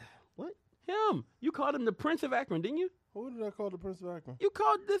 Who? What? Him. You called him the Prince of Akron, didn't you? Who did I call the Prince of Akron? You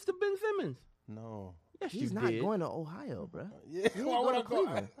called this to Ben Simmons. No. Yes, He's you not did. going to Ohio, bro. Yeah. He ain't Why would going I to call?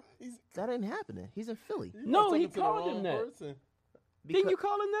 Cleveland. He's That ain't happening. He's in Philly. you No, talking he to the called wrong him that. person. Didn't you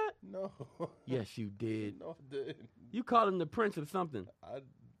call him that? No. Yes, you did. No, I didn't. You called him the Prince of something. I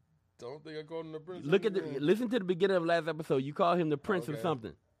don't think I called him the Prince. Look at Akron. listen to the beginning of last episode. You called him the Prince of Okay.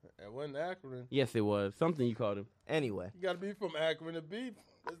 something. It wasn't Akron. Yes, it was something you called him. Anyway, You got to be from Akron to be.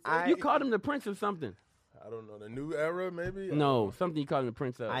 You called him the Prince of something. I don't know. The new era, maybe? I don't No, know. something you called him the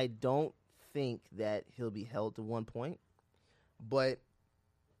Prince of. I don't think that he'll be held to 1 point, but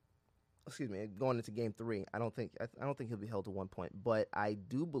excuse me, going into game 3, I don't think he'll be held to 1 point, but I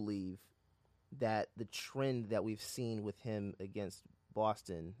do believe that the trend that we've seen with him against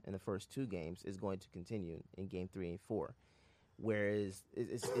Boston in the first 2 games is going to continue in game 3 and 4. Whereas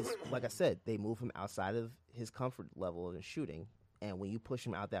it's like I said, they move him outside of his comfort level in shooting, and when you push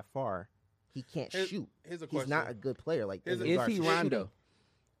him out that far, he can't shoot. Here's a He's question. not a good player. Like in Is Is regards he to Rondo? shooting.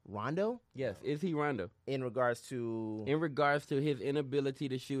 Rondo? Yes, is he Rondo? In regards to In regards to his inability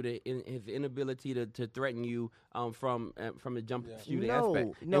to shoot it, in his inability to threaten you from the jump shooting No,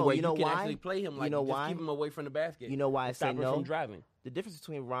 aspect, no, and where you know can why? actually play him You like know just why? keep him away from the basket. You know why I and say stop her no? from driving. the difference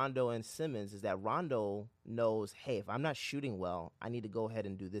between Rondo and Simmons is that Rondo knows, hey, if I'm not shooting well, I need to go ahead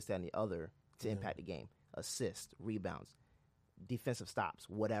and do this, that, and the other to impact the game. Assists, rebounds, defensive stops,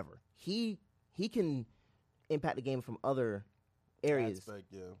 whatever. He can impact the game from other areas. Aspect,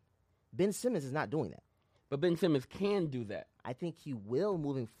 yeah. Ben Simmons is not doing that. But Ben Simmons can do that. I think he will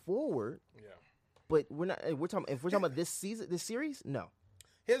moving forward, Yeah. but we're not. If we're talking about this season, this series, no,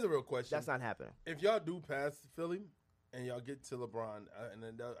 Here's a real question. that's not happening. If y'all do pass Philly and y'all get to LeBron, and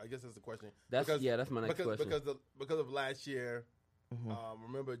then I guess that's the question. That's my next question. Because of last year, Mm-hmm.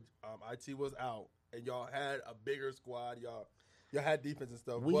 remember IT was out and y'all had a bigger squad. Y'all had defense and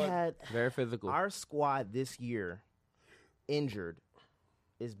stuff. We but had Very physical. our squad this year injured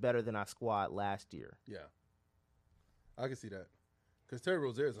is better than our squad last year. yeah, I can see that because Terry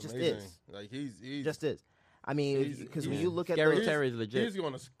Rozier is Just amazing. is. Like he's Just is. I mean, He's- because when he's- you look at Scary those, Terry is legit. He's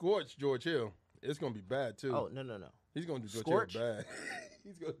going to scorch George Hill. It's going to be bad too. oh no, He's going to do George Scorch? Hill bad.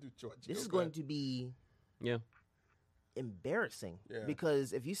 He's going to do George Hill. this is bad. going to be Yeah. embarrassing. Yeah.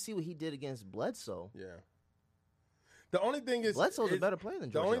 Because if you see what he did against Bledsoe, Yeah. The only thing is Bledsoe's a better player than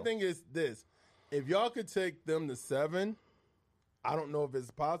The George only Hill. thing is this: if y'all could take them to 7, I don't know if it's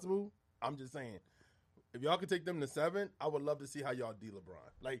possible. I'm just saying, if y'all could take them to 7, I would love to see how y'all D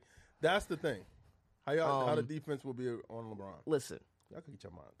LeBron. Like that's the thing. How the defense will be on LeBron. listen, Y'all could get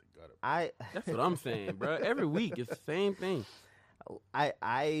your mind out the gutter. That's what I'm saying, bro. Every week it's the same thing.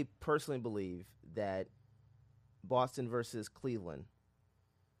 I personally believe that Boston versus Cleveland.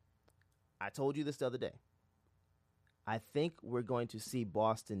 I told you this the other day. I think we're going to see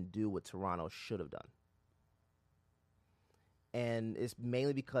Boston do what Toronto should have done. And it's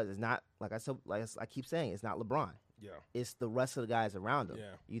mainly because it's not, like I keep saying, it's not LeBron. Yeah. It's the rest of the guys around him. Yeah.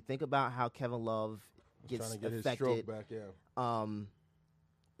 You think about how Kevin Love gets Trying to get his affected. stroke back. Yeah.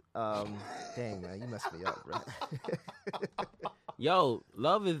 Dang man, you messed me up, bro. Yo,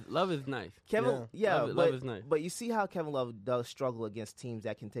 love is nice. Kevin, yeah, Love is nice. but you see how Kevin Love does struggle against teams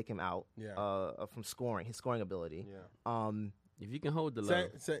that can take him out Yeah. from scoring, his scoring ability. Yeah. If you can hold the love.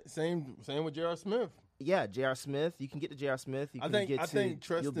 Same with J.R. Smith. Yeah, J.R. Smith. You can get to J.R. Smith. You I can think- get I to. think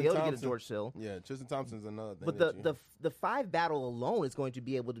Tristan you'll be able to get Thompson- to George Hill. Yeah, Tristan Thompson's another thing. But that the 5 battle alone is going to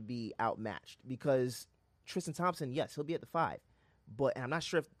be able to be outmatched because Tristan Thompson, yes, he'll be at the 5, and I'm not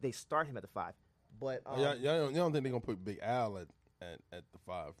sure if they start him at the 5, But y'all don't think they're gonna put Big Al at the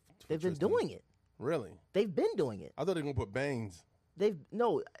 5? they've been doing it. Really? They've been doing it. I thought they were gonna put Baines. They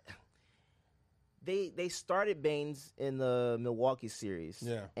started Baines in the Milwaukee series.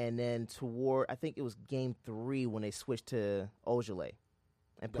 Yeah. And then I think it was game 3 when they switched to Ojale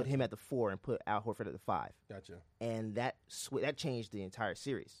and put him at the 4 and put Al Horford at the 5. Gotcha. And that changed the entire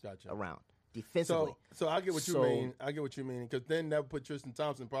series around defensively. So I get what you mean. I get what you mean, because then that would put Tristan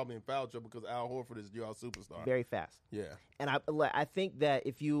Thompson probably in foul trouble because Al Horford is your superstar. Very fast. Yeah. And I think that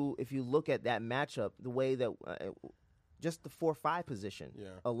if you look at that matchup, the way that just the 4-5 position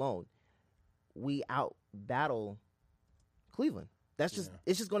alone, we out battle Cleveland. That's just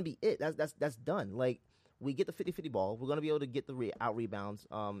it's just going to be it. That's done. Like, we get the 50-50 ball. We're going to be able to get the out rebound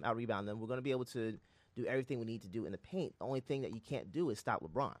them. We're going to be able to do everything we need to do in the paint. The only thing that you can't do is stop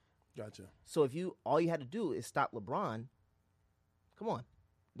LeBron. Gotcha. So if all you had to do is stop LeBron, come on.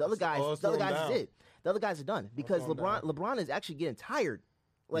 The other guys did. The other guys are done because LeBron is actually getting tired.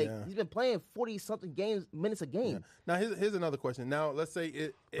 Like, he's been playing 40-something minutes a game. Yeah. Now, here's another question. Now, let's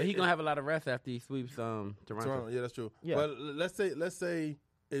say but he's gonna have a lot of rest after he sweeps Toronto. Yeah, that's true. Yeah. But let's say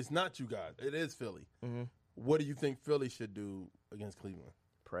it's not you guys. It is Philly. Mm-hmm. What do you think Philly should do against Cleveland?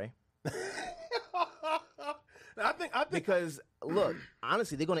 Pray. I think because look,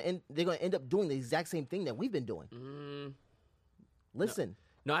 honestly, they're gonna end up doing the exact same thing that we've been doing. Listen.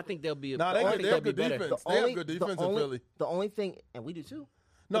 No, I think they'll be. No, they have good defense. They have good defense in Philly. The only thing, and we do too.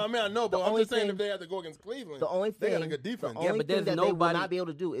 No, I mean, I know, but I'm just saying if they have to go against Cleveland, the only thing, they got a good defense. The only thing that they will not be able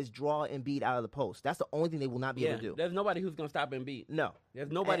to do is draw Embiid out of the post. That's the only thing they will not be able to do. There's nobody who's going to stop Embiid. No. There's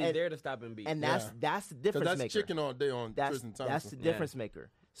nobody there to stop Embiid. And that's the difference maker. That's chicken all day on Tristan Thompson. That's the difference maker.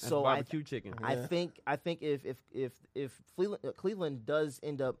 That's so barbecue chicken. I think if Cleveland does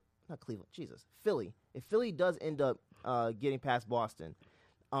end up, not Cleveland, Jesus, Philly. If Philly does end up getting past Boston,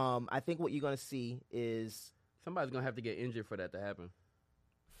 I think what you're going to see is somebody's going to have to get injured for that to happen.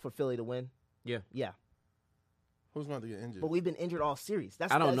 For Philly to win? Yeah. Yeah. Who's going to get injured? But we've been injured all series.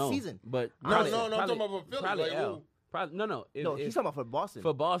 That's I don't know. Season. But no, I'm talking about for Philly. Probably like, L. No. He's talking about for Boston.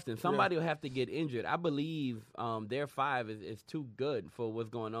 For Boston. Somebody will have to get injured. I believe their 5 is too good for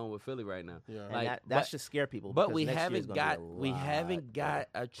what's going on with Philly right now. Yeah. Like, that should scare people. But we haven't got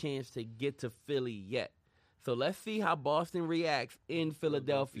a chance to get to Philly yet. So let's see how Boston reacts in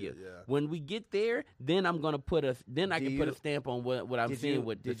Philadelphia. Yeah. When we get there, then I'm gonna put a stamp on what I'm seeing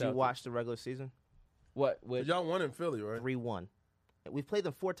with. Did you watch the regular season? What? Y'all won in Philly, right? 3-1. We've played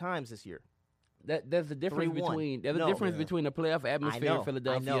them 4 times this year. There's a difference between between the playoff atmosphere in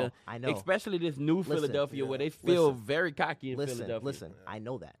Philadelphia. I know. Especially this new Philadelphia where they feel very cocky in Philadelphia. Listen, I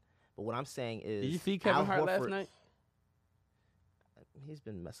know that. But what I'm saying is, did you see Kevin Hart last night? He's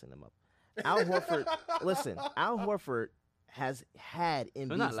been messing them up. Al Horford, listen, Al Horford has had Embiid's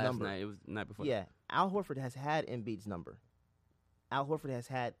number. Not last night, it was the night before. Yeah, Al Horford has had Embiid's number. Al Horford has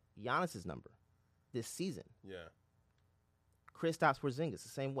had Giannis's number this season. Yeah. Kristaps Porzingis the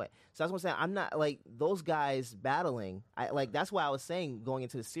same way. So that's what I'm saying. I'm not like those guys battling. That's why I was saying going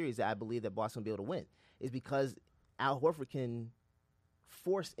into the series that I believe that Boston will be able to win is because Al Horford can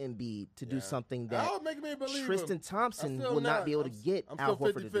force Embiid to do something that Tristan Thompson will not be able to get Al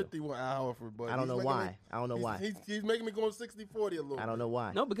Horford to do. I'm still 50-50 with Al Horford, but I don't know why. He's making me go 60-40 a little bit. I don't know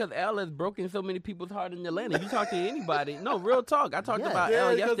why. No, because Al has broken so many people's heart in Atlanta. You talk to anybody. No, real talk. I talked about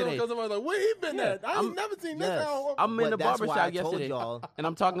Al yesterday. Because somebody's like, where he been at? I ain't never seen this Al Horford. I'm in the barbershop yesterday, and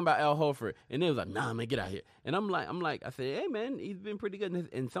I'm talking about Al Horford. And they was like, nah, man, get out here. And I'm like, I said, hey, man, he's been pretty good.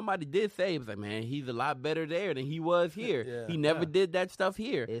 And somebody did say, it was like, man, he's a lot better there than he was here. He never did that stuff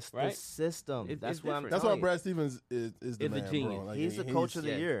here. It's the system. That's what I'm That's why Brad Stevens is the man, a genius. bro. Like, he's the coach of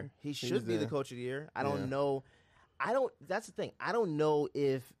the year. He should be the coach of the year. I don't know. That's the thing. I don't know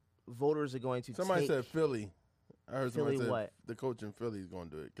if voters are going to Somebody said Philly. I heard Philly somebody say the coach in Philly is going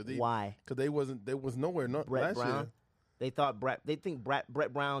to do it. Why? Because they was nowhere Brett last Brown? year. They think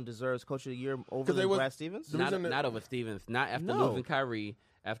Brett Brown deserves coach of the year over than Brad Stevens? Not over Stevens. Not after losing Kyrie,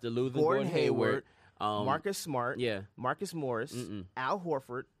 after losing Gordon Hayward. Marcus Smart, Marcus Morris, Al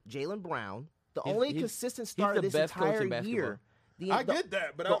Horford, Jaylen Brown. The only consistent starter this entire year. I get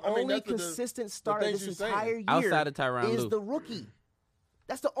that, but the only consistent starter this entire year outside of Tyronn is Lue. the rookie.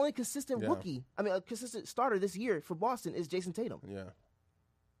 That's the only consistent rookie. I mean, a consistent starter this year for Boston is Jason Tatum. Yeah.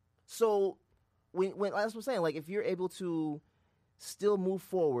 So when that's what I'm saying. Like, if you're able to still move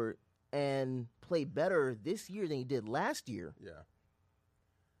forward and play better this year than you did last year,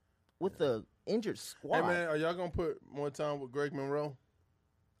 with the injured squad. Hey man, are y'all gonna put more time with Greg Monroe?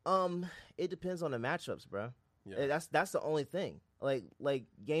 It depends on the matchups, bro. Yeah. That's the only thing. Like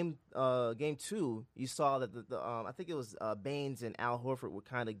game 2, you saw that the I think it was Baines and Al Horford were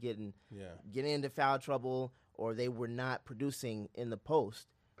kind of getting into foul trouble, or they were not producing in the post.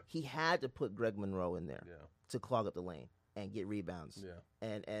 He had to put Greg Monroe in there to clog up the lane and get rebounds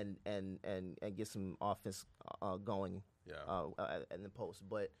and get some offense going in the post.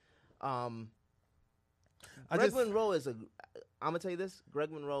 But Greg Monroe is I'm gonna tell you this.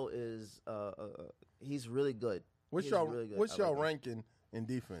 Greg Monroe is he's really good. What's y'all ranking in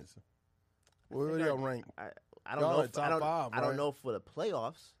defense? Where y'all rank? I don't know. Top 5, right? I don't know for the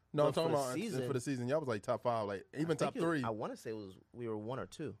playoffs. No, I'm talking about for the season. Y'all was like top 5, like even top 3. I want to say we were 1 or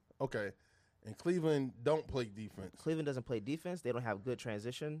 2. Okay, and Cleveland don't play defense. Cleveland doesn't play defense. They don't have good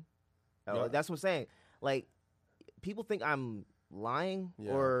transition. That's what I'm saying. Like, people think I'm lying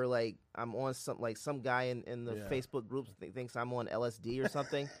or like I'm on some guy in the Facebook groups thinks I'm on LSD or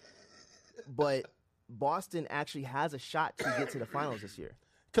something. But Boston actually has a shot to get to the finals this year.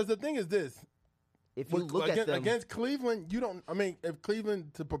 Because the thing is this. If you look at them against Cleveland, you don't. I mean, if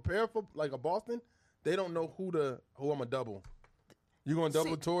Cleveland to prepare for like a Boston, they don't know who I'm gonna double. You're gonna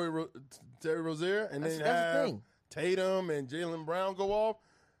double Terry Rozier and then have Tatum and Jaylen Brown go off.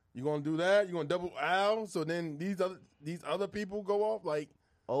 You're gonna do that. You're gonna double Al. So then these other people go off like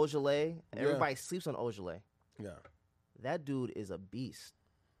Ojale. Everybody sleeps on Ojale. Yeah, that dude is a beast.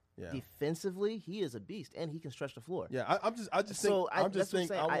 Yeah. Defensively, he is a beast, and he can stretch the floor. Yeah, I want to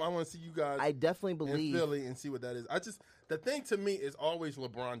see you guys. I definitely believe in Philly and see what that is. The thing to me is always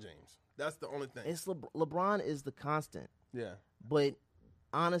LeBron James. That's the only thing. It's LeBron is the constant. Yeah, but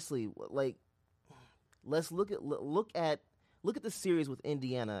honestly, like, let's look at the series with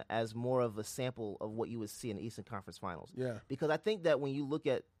Indiana as more of a sample of what you would see in the Eastern Conference Finals. Yeah, because I think that when you look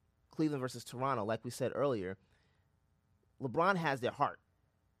at Cleveland versus Toronto, like we said earlier, LeBron has their heart.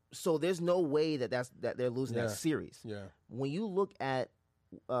 So there's no way that they're losing that series. Yeah. When you look at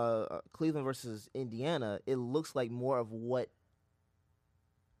Cleveland versus Indiana, it looks like more of what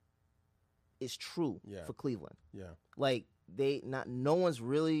is true for Cleveland. Yeah. Like no one's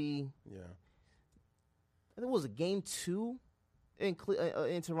really. Yeah. I think it was a game 2 in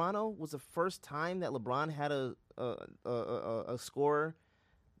Toronto was the first time that LeBron had a scorer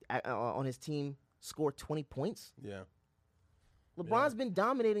on his team score 20 points. Yeah. LeBron's been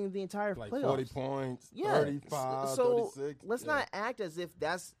dominating the entire playoffs. 40 points, 35, 36. Let's not act as if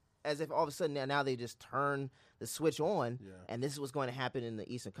all of a sudden now they just turn the switch on and this is what's going to happen in the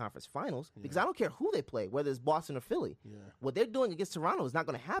Eastern Conference Finals. Because I don't care who they play, whether it's Boston or Philly. Yeah. What they're doing against Toronto is not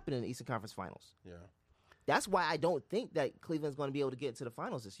going to happen in the Eastern Conference Finals. Yeah. That's why I don't think that Cleveland's going to be able to get into the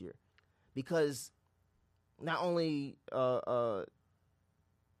finals this year. Because not only are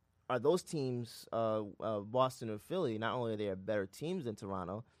those teams, Boston or Philly, not only are they better teams than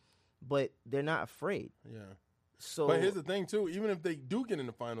Toronto, but they're not afraid. Yeah. So, but here's the thing too: even if they do get in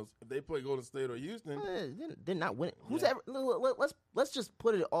the finals, if they play Golden State or Houston, they're not winning. Let's just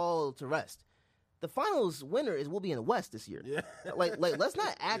put it all to rest. The finals winner will be in the West this year. Yeah. Like let's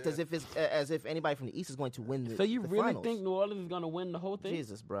not act as if anybody from the East is going to win the. So you really finals. think New Orleans is going to win the whole thing?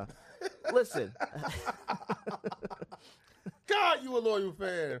 Jesus, bro. Listen. God, you a loyal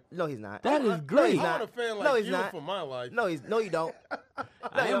fan. No, he's not. That is great. No, I'm a fan like you for my life. No, you don't.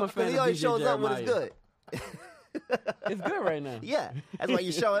 I am a fan of he always DJ shows up when Jeremiah. it's good. It's good right now. Yeah, that's why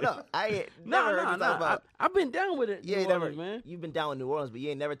you're showing up. I ain't never heard you talk about. I've been down with it. You New Orleans, man. You've been down with New Orleans, but you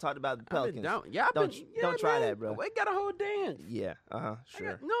ain't never talked about the I've Pelicans. been down. Yeah, don't try man. that, bro. We got a whole dance. Yeah,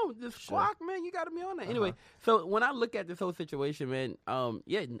 sure. The squawk, man. You got to be on that. Anyway, so when I look at this whole situation, man,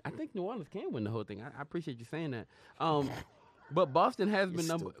 I think New Orleans can win the whole thing. I appreciate you saying that. But Boston has been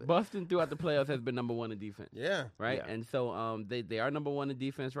Boston throughout the playoffs has been number 1 in defense. Yeah. Right? Yeah. And so they are number 1 in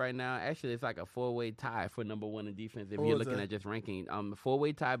defense right now. Actually, it's like a 4-way tie for number 1 in defense if you're looking at just ranking.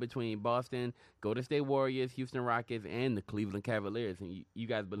 4-way tie between Boston, Golden State Warriors, Houston Rockets, and the Cleveland Cavaliers. And you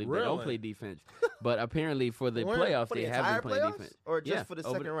guys believe they don't play defense. But apparently for the playoffs, they have been playing defense. Or just for the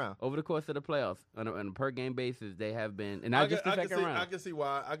second round? Over the course of the playoffs, on a per-game basis, they have been. And not just the second round. I can see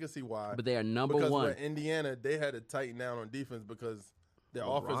why. But they are number because 1. With Indiana, they had to tighten down on defense because their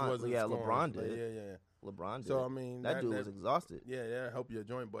offense wasn't scoring. LeBron did. Yeah. LeBron did. So, I mean, that dude was exhausted. Yeah, help your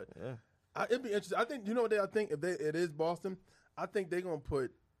joint. But yeah. It'd be interesting. I think, you know what I think? If it is Boston, I think they're going to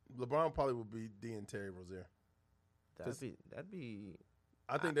put LeBron probably would be D and Terry Rozier. That'd be.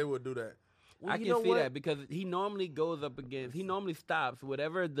 I think they would do that. Well, I can see that because he normally goes up against. He normally stops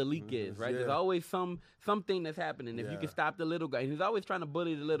whatever the leak is, right? Yeah. There's always something that's happening. If you can stop the little guy, and he's always trying to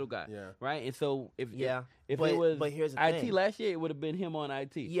bully the little guy, right? And so if it was here's the IT thing. last year, it would have been him on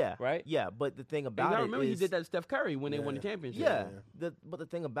IT. Yeah, right. Yeah, but the thing about I remember he did that to Steph Curry when they won the championship. But the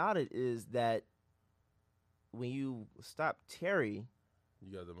thing about it is that when you stop Terry,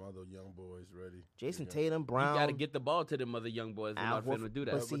 You got them other young boys ready. Jason You got- Tatum, Brown, You got to get the ball to them other young boys. They're Al not finna Horford, do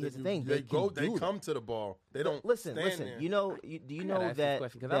that. but see, here's the thing, They they go. can They do come to the ball. They don't listen. stand there. You know, do you I know gotta ask this that?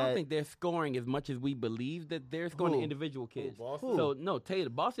 question, 'cause I don't think they're scoring as much as we believe that they're scoring Who? the individual kids. Boston? So no,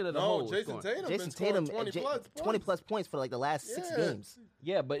 Tatum, Boston as a No, whole. is Jason scoring. Tatum. Jason been scoring Tatum 20 J- plus 20 points. plus points for like the last 6 Yeah. games.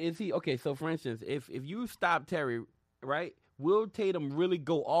 Yeah, but is he okay? So for instance, if you stop Terry, right, will Tatum really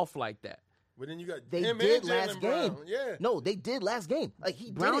go off like that? But then you got They him did and last Jaylen game. Brown. Yeah, No, they did last game. Like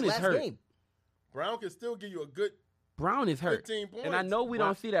he Brown did it is last hurt. game. Brown can still give you a good Brown is hurt, 15 points. and I know we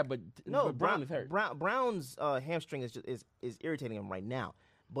don't see that, but No, but Brown is hurt. Brown's hamstring is irritating him right now.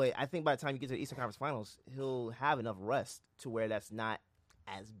 But I think by the time you get to the Eastern Conference Finals, he'll have enough rest to where that's not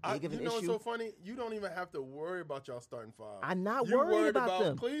as big of an you know issue. what's so funny? You don't even have to worry about y'all starting five. I'm not You're worried worried about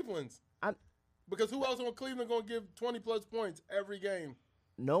them. Cleveland's. I'm- Because who else on Cleveland going to give 20 plus points every game?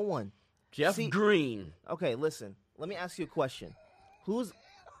 No one. Jeff See- Green. Okay, listen. Let me ask you a question. Who's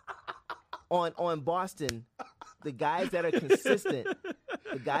on Boston? The guys that are consistent.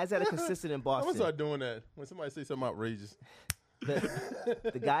 The guys that are consistent in I'm going to Boston. start doing that when somebody say something outrageous.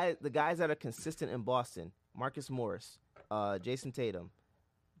 The guys that are consistent in Boston: Marcus Morris, Jason Tatum,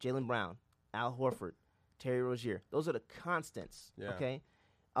 Jaylen Brown, Al Horford, Terry Rozier. Those are the constants. Yeah. Okay.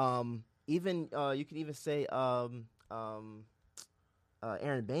 Even you can even say Aaron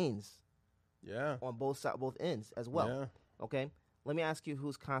Baines Yeah. on both ends as well. Yeah. Okay. Let me ask you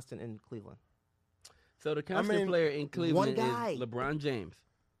who's constant in Cleveland. So the constant mean, player in Cleveland guy. is LeBron James.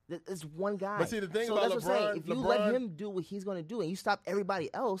 There's one guy. But see, the thing so about that's what I'm saying. LeBron- If you LeBron- let him do what he's going to do and you stop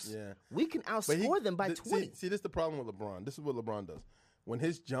everybody else, Yeah. we can outscore them by 20. See, this is the problem with LeBron. This is what LeBron does. When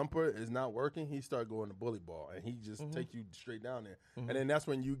his jumper is not working, he start going to bully ball, and he just Mm-hmm. take you straight down there. And then that's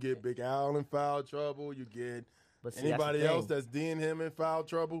when you get Big Al in foul trouble. You get But see, that's the anybody else thing. that's D'ing him in foul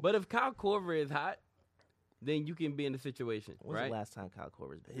trouble. But if Kyle Korver is hot, then you can be in the situation, When's right? the last time Kyle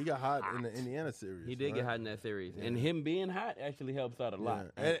Korver's been? he got hot in the Indiana series. He did get hot in that series, and him being hot actually helps out a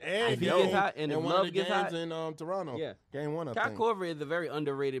lot. And If he yo, gets hot and if in one Love of the gets games hot- in Toronto, Yeah. game one, I Kyle think. Korver is a very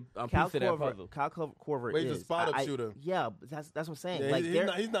underrated piece Kyle of that puzzle. Korver Well, he's a is spot-up shooter. Yeah, but that's what I'm saying. Yeah, like he's their,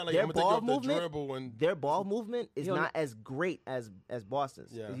 not like, their I'm gonna take ball you off the movement, dribble and their ball movement is He don't- not as great as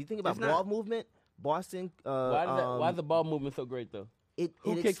Boston's. Yeah. If you think about It's not. ball movement, Boston. Why is the ball movement so great though?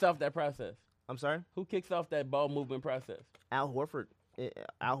 Who kicks off that process? I'm sorry, Who kicks off that ball movement process? Al Horford.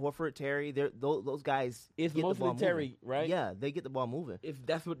 Terry. Those guys. It's get the mostly ball Terry, moving. right? Yeah, they get the ball moving. If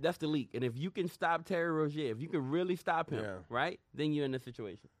that's the leak, and if you can stop Terry Rozier, if you can really stop him, Yeah. right, then you're in this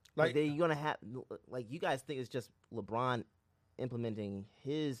situation. Like you're gonna have you guys think it's just LeBron implementing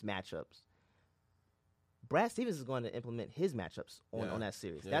his matchups. Brad Stevens is going to implement his matchups on that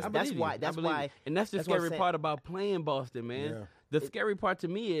series. Yeah. I That's believe why. you. I That's believe why. you. And that's the that's what I'm scary saying. part about playing Boston, man. Yeah. The scary part to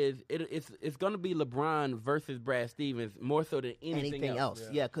me is it's going to be LeBron versus Brad Stevens more so than anything, else.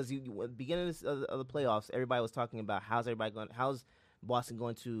 Yeah, because beginning of the playoffs, everybody was talking about how's Boston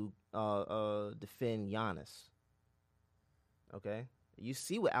going to defend Giannis. Okay, you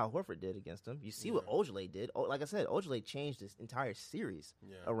see what Al Horford did against him. You see what Ojale did. Like I said, Ojale changed this entire series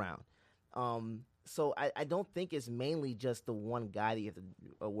around. So I don't think it's mainly just the one guy that you have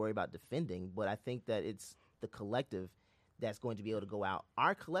to worry about defending, but I think that it's the collective that's going to be able to go out.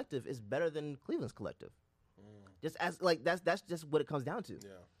 Our collective is better than Cleveland's collective. Just as that's just what it comes down to. Yeah.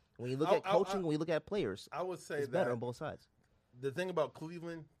 When you look at coaching, when you look at players, I would say it's that better on both sides. the thing about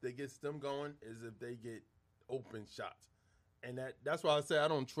Cleveland that gets them going is if they get open shots. And that's why I say I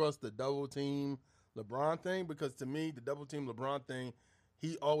don't trust the double team LeBron thing, because to me, the double team LeBron thing,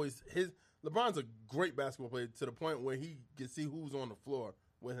 LeBron's a great basketball player to the point where he can see who's on the floor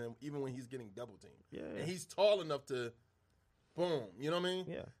with him, even when he's getting double teamed. Yeah. And he's tall enough to, boom, you know what I mean?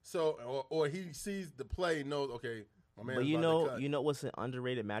 Yeah. So, or he sees the play, knows, okay, my man. But you know what's an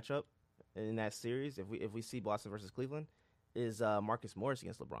underrated matchup in that series? If we see Boston versus Cleveland, is Marcus Morris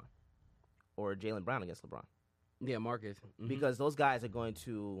against LeBron, or Jaylen Brown against LeBron, Yeah, Marcus. Mhm. because those guys are going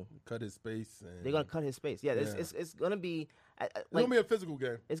to cut his space. And they're going to cut his space. Yeah, Yeah. it's going to be it's going to be a physical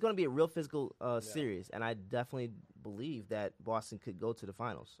game. it's going to be a real physical series, and I definitely believe that Boston could go to the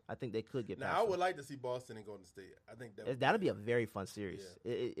finals. I think they could get past. Now, I them. would like to see Boston and Golden State. I think That'll be a very fun series.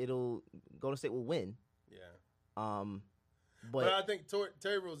 It'll Golden State will win. Yeah. But But I think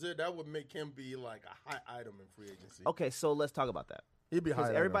Terry Rozier, that would make him be like a high item in free agency. okay, so let's talk about that. He'd be high Because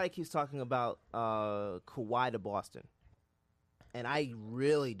item. everybody keeps talking about Kawhi to Boston, and I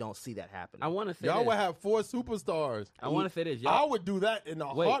really don't see that happening. I want to say Y'all this. would have 4 superstars. I want to say this. I Y'all, would do that in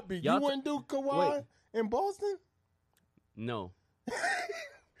a Wait, heartbeat. You y'all wouldn't do Kawhi in Boston? no.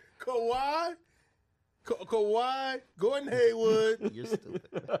 Kawhi? Kawhi? Gordon Hayward? You're stupid.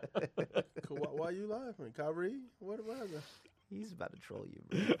 Kawhi, why you you laughing? Kyrie? What happened? He's about to troll you,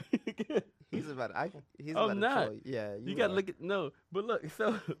 bro. He's about to I'm not. troll you. Yeah, You got to look at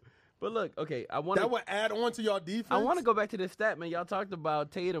But look, okay, I want That would add on to your defense. I want to go back to this stat, man. Y'all talked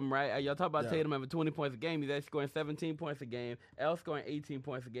about Tatum, right? Y'all talked about Yeah. Tatum having 20 points a game. He's actually scoring 17 points a game. L scoring 18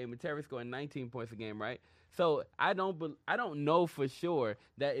 points a game, and Terry scoring 19 points a game, right? So I don't know for sure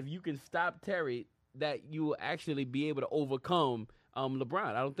that if you can stop Terry, that you will actually be able to overcome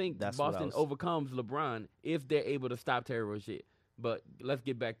LeBron. I don't think That's what I Boston was- overcomes LeBron if they're able to stop Terry Rozier. But let's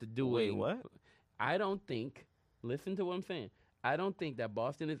get back to doing. Wait, what? I don't think. Listen to what I'm saying. I don't think that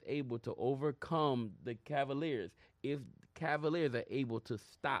Boston is able to overcome the Cavaliers if Cavaliers are able to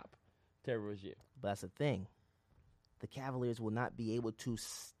stop Terry Rozier. But that's the thing. The Cavaliers will not be able to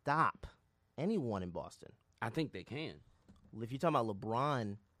stop anyone in Boston. I think they can. If you're talking about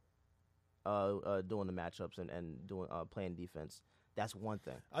LeBron doing the matchups and doing playing defense, that's one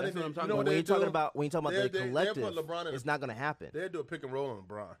thing. I That's think what I'm you talking know But what when they you're talking do? about the They'll collective, put LeBron in it's not going to happen. They do a pick and roll on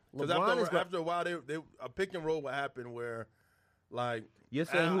LeBron. Because LeBron is after a while, a pick and roll will happen where, like, You're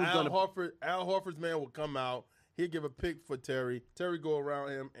saying who's Al gonna- Horford's man will come out. He'll give a pick for Terry. Terry go around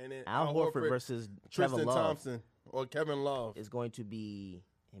him, and then Al Horford versus Tristan Kevin Love Thompson or Kevin Love. is going to be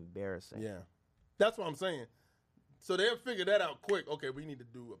embarrassing. Yeah, that's what I'm saying. So they'll figure that out quick. Okay, we need to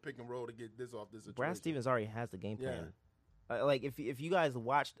do a pick and roll to get this off this situation. Brad Stevens already has the game Yeah. plan. Like if you guys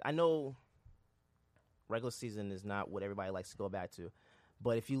watched, I know regular season is not what everybody likes to go back to,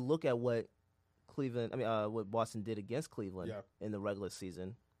 but if you look at what what Boston did against Cleveland Yeah. in the regular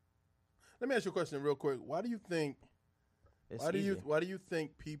season, Let me ask you a question real quick. Why do you think? it's Why do easy. you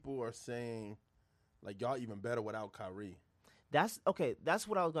think people are saying like y'all even better without Kyrie? That's okay. That's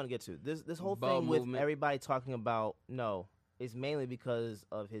what I was going to get to. This whole Ball thing with movement. everybody talking about is mainly because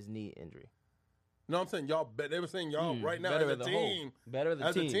of his knee injury. No, I'm saying y'all. They were saying y'all right now better as as a a whole. team. Better as a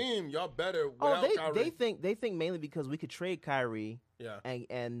As team. a team, y'all better Oh, without Kyrie. they think mainly because we could trade Kyrie Yeah,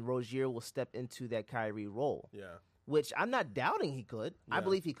 and Rozier will step into that Kyrie role, yeah, which I'm not doubting he could. I Yeah.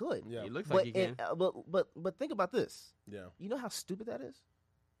 believe he could. yeah, It looks But like you can. but think about this. yeah, You know how stupid that is?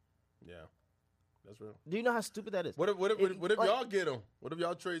 yeah. That's real. Do you know how stupid that is? What if like- y'all get them? What if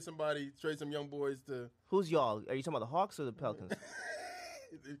y'all trade some young boys to Who's y'all? Are you talking about the Hawks or the Pelicans?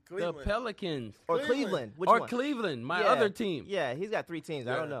 The Cleveland? Pelicans. Or Cleveland. Cleveland? Which Or one? Cleveland, my Yeah. other team. Yeah, he's got 3 teams.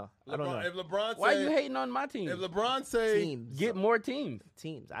 I don't know. I don't know. If LeBron Why say, you hating on my team? If LeBron say, Teams. Get more teams.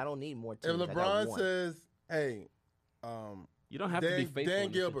 teams. I don't need more if teams. I got LeBron one. says, hey, You don't have to be Dan- faithful Dan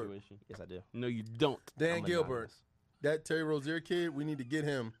in this Gilbert. situation. Yes, I do. No, you don't. Dan I'm Gilbert, anonymous. that Terry Rozier kid, we need to get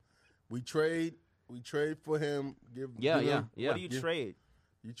him. We trade for him. Give him, What do you Yeah. trade?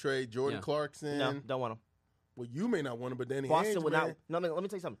 You trade Jordan Yeah. Clarkson. No, don't want him. Well, you may not want him, but Danny Boston Ainge, would man, not. No, let me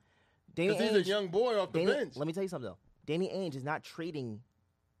tell you something. Danny because he's a Ainge. young boy off the Danny, bench. let me tell you something though. Danny Ainge is not trading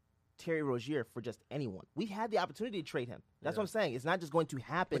Terry Rozier for just anyone. We've had the opportunity to trade him. That's what I'm saying. It's not just going to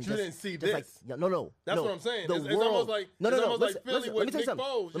happen. But you just- didn't see just this. Like, no. That's no. what I'm saying. The It's world, almost like- no. it's almost like Listen, Philly listen, with let me tell you Nick something.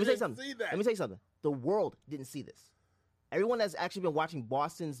 Foles. Let me You tell you didn't something. see that. Let me tell you something. The world didn't see this. Everyone that's actually been watching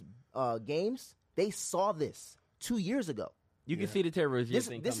Boston's games, they saw this 2 years ago. You can see the Terry Rozier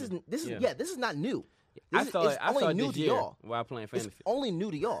thing This coming. is Yeah. this is not new. I This saw is it. I only saw it new this to year y'all. while playing It's fantasy. only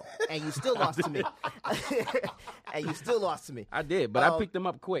new to y'all, and you still lost to me. And you still lost to me. I did, but I picked them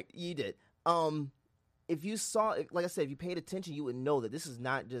up quick. You did. If you saw, like I said, if you paid attention, you would know that this is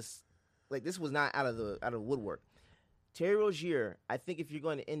not just like this was not out of the woodwork. Terry Rozier, I think if you're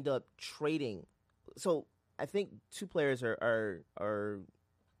going to end up trading, so I think 2 players are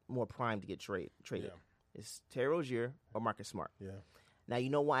more primed to get traded. Yeah. It's Terry Rozier or Marcus Smart. Yeah. Now you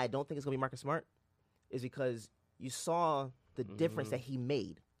know why I don't think it's going to be Marcus Smart is because you saw the difference that he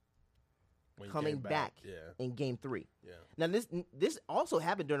made When he coming came back Yeah. in Game 3. Yeah. Now this also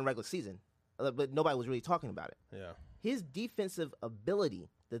happened during the regular season, but nobody was really talking about it. Yeah. His defensive ability,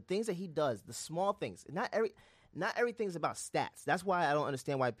 the things that he does, the small things. Not everything's about stats. That's why I don't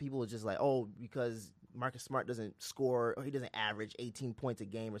understand why people are just like, oh, because Marcus Smart doesn't score or he doesn't average 18 points a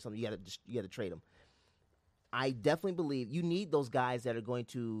game or something. You got to trade him. I definitely believe you need those guys that are going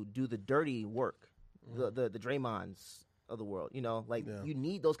to do the dirty work, the Draymonds of the world. You know, like Yeah. you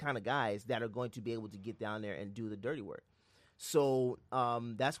need those kind of guys that are going to be able to get down there and do the dirty work. So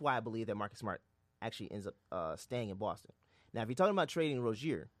that's why I believe that Marcus Smart actually ends up staying in Boston. Now, if you're talking about trading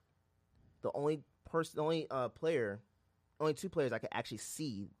Rozier, the only 2 players I could actually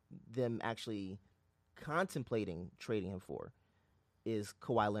see them actually contemplating trading him for is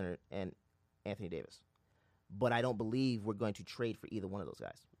Kawhi Leonard and Anthony Davis. But I don't believe we're going to trade for either one of those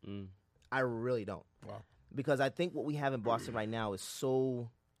guys. Mm. I really don't. Wow. Because I think what we have in Boston right now is so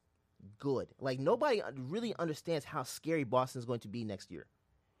good. Like, nobody really understands how scary Boston is going to be next year.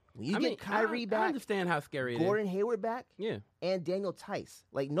 When you I get mean, Kyrie I back, understand how scary it is. Gordon Hayward back, Yeah. and Daniel Tice.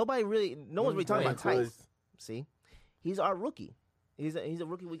 Like no one's really talking about Daniel Tice. See, he's our rookie. He's a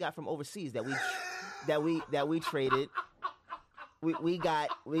rookie we got from overseas that we traded. We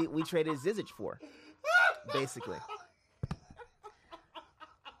traded Zizic for, basically.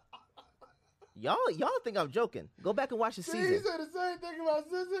 Y'all think I'm joking? Go back and watch the He season. said the same thing about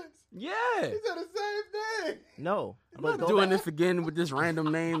Zizic. Yeah. He said the same thing. No, I'm but not go doing back. this again with this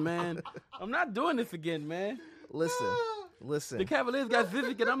random name, man. I'm not doing this again, man. Listen. The Cavaliers got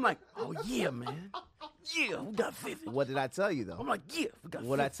Zizic, and I'm like, oh, yeah, man. Yeah, we got Zizic. What did I tell you though? I'm like, yeah, we got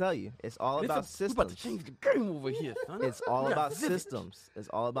What I tell you? It's all Zizic. about We about to systems. change the game over here, son. It's all We got about Zizic. systems. It's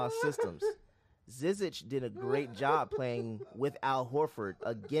all about systems. Zizic did a great job playing with Al Horford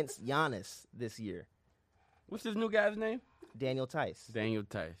against Giannis this year. What's this new guy's name? Daniel Tice. Daniel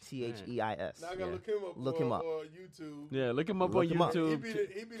Tice. Theis. Now I gotta look him up. On YouTube. Yeah, look him up Look on him up. YouTube.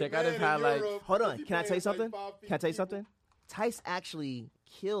 He be Check the out his man in highlights. Europe. Hold on. He Can I tell you playing something? like 5 feet Can I tell you people. something? Tice actually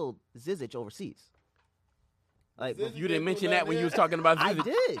killed Zizic overseas. Like Zizic You didn't mention Let that when me- you was talking about I Zizic.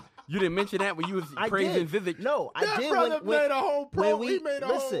 did. You didn't mention that when you was I praising did. Zizic. No, I That did brother when made a whole when pro. we- He made a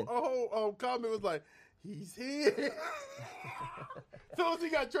listen. whole comment was like, he's here. Soon as he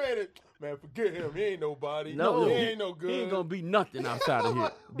got traded, man, forget him. He ain't nobody. No. he ain't no good. He ain't gonna be nothing outside of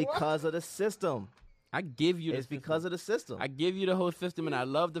here. because of the system. I give you the It's because of the system. I give you the whole system, and I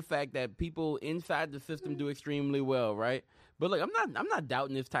love the fact that people inside the system do extremely well, right? But look, I'm not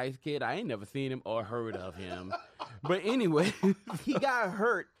doubting this Tice kid. I ain't never seen him or heard of him. But anyway, He got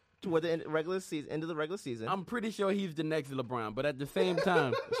hurt toward the end of the regular season. I'm pretty sure he's the next LeBron. But at the same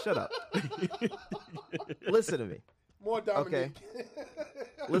time, Shut up. Listen to me. More Dominique.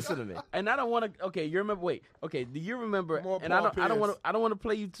 Listen to me. and I don't want to. Okay, you remember? Wait. Okay, do you remember? More And Paul I don't want Pierce. to. I don't want to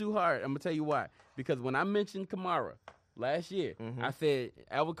play you too hard. I'm gonna tell you why. Because when I mentioned Kamara last year, I said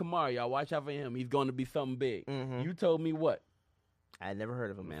Alvin Kamara, y'all watch out for him. He's going to be something big. You told me what? I had never heard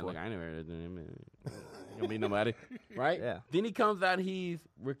of him Man, before. look, I never heard of him. He gonna be nobody, right? Yeah. Then he comes out, he's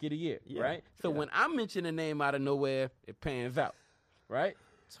rookie of the year, Yeah, right? So yeah. when I mention a name out of nowhere, it pans out, right?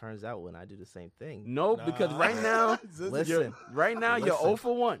 Turns out when I do the same thing. No, because right now, Listen. you're Listen. 0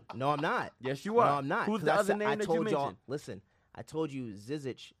 for 1. No, I'm not. Yes, you are. No, I'm not. Who's 'Cause the I other said- name I that told you y'all. mentioned? Listen, I told you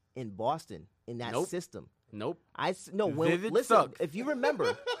Zizic in Boston in that Nope. system. Nope. No. When, Zizic listen, sucks. if you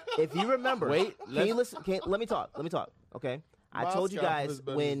remember, Wait, can you listen? Let me talk. Okay, I told you Moscow guys is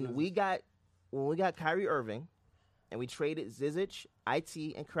better when than we got Kyrie Irving, and we traded Zizic,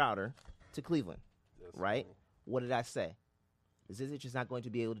 IT, and Crowder to Cleveland, right? What did I say? Zizic is not going to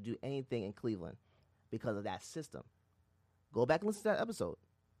be able to do anything in Cleveland because of that system. Go back and listen to that episode.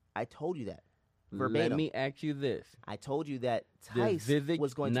 I told you that verbatim. Let me ask you this. I told you that Does Tice Zizic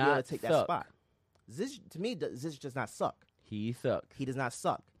was going to be able to not take that suck? spot. Zizic, to me, Zizic does not suck. He sucks. He does not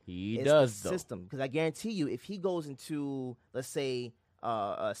suck. He It's does, the though. system. Because I guarantee you, if he goes into, let's say,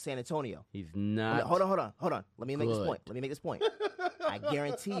 San Antonio. He's not. Hold on. Let me make this good. point. I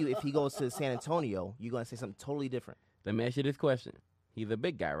guarantee you, if he goes to San Antonio, you're going to say something totally different. Let me ask you this question. He's a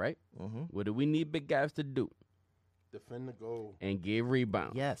big guy, right? Mm-hmm. What do we need big guys to do? Defend the goal. And get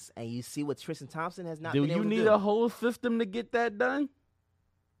rebounds. Yes, and you see what Tristan Thompson has not Do been able you to need do. a whole system to get that done?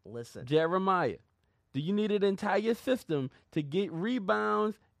 Listen, Jeremiah, do you need an entire system to get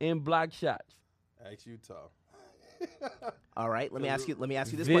rebounds and block shots? Ask Utah. all right. Let me ask you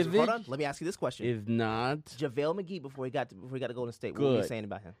this question. Hold on. Let me ask you this question. Is not. JaVale McGee before he got to Golden State. What were you Good. saying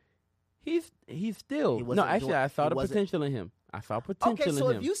about him? He's still. He No, wasn't actually, doing- I saw he the wasn't- potential in him. I saw potential Okay, so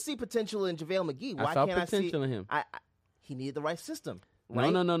in if him. you see potential in JaVale McGee, I why saw can't I see? potential in him. He needed the right system.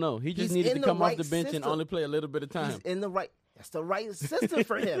 Right? No. He just He's needed to in the come off right the bench and system. only play a little bit of time. He's in the right. That's the right system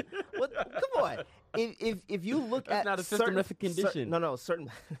for him. Come on. If you look That's at not a system, certain, that's a condition.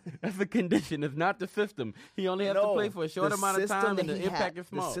 certain. That's a condition. It's not the system. He only has to play for a short the amount of system time, that and the he impact had- is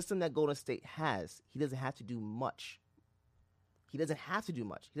small. The system that Golden State has, he doesn't have to do much. He doesn't have to do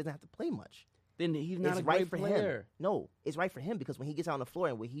much. He doesn't have to play much. Then he's not It's a right great for player. him. No, it's right for him because when he gets out on the floor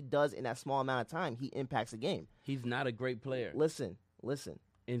and what he does in that small amount of time, he impacts the game. He's not a great player. Listen.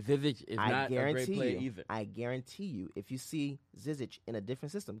 And Zizic is I not a great guarantee player you. either. I guarantee you, if you see Zizic in a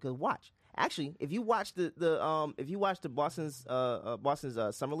different system, because watch. Actually, if you watch the Boston's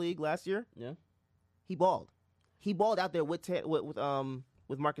summer league last year, Yeah. he balled. He balled out there with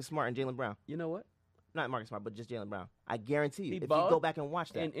Marcus Smart and Jaylen Brown. You know what? Not Marcus Smart, but just Jaylen Brown. I guarantee you, He if you balled? go back and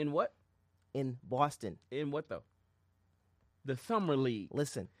watch that In what? in Boston, In what though? the summer league.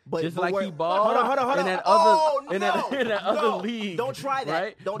 Listen, but Just but like we're- he balled Hold on. in that Oh, other in that no. other league. Don't try that.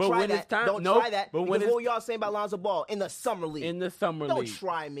 Right? Don't But try when that. it's time, Don't nope. try that. But Because when what it's were y'all saying about Lonzo Ball in the summer league? in the summer Don't league,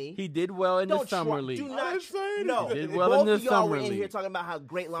 try me. he did well in the Don't summer try. league. Do I not. didn't say No, anything. Did well both in the of y'all were summer in here league. talking about how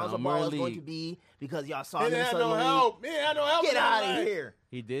great Lonzo Summer Ball is going league. to be because y'all saw He him in didn't the have summer no league. help. He had no help. Get in out that of night. here.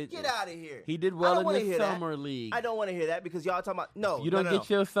 He did. Get out of here. He did I well don't in wanna the hear that. summer league. I don't want to hear that because y'all talking about no. You don't no, get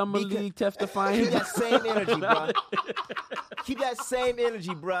your summer Because- league testifying. Keep that same energy, bro. Keep that same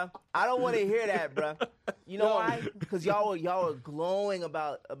energy, bro. I don't want to hear that, bro. You know why? Because y'all were glowing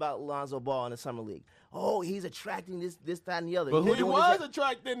about Lonzo Ball in the summer league. Oh, he's attracting this, that, and the other. But who He's He doing was this,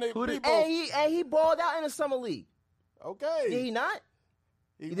 attracting the Who did- people. and he balled out in the summer league. Okay. Did he not?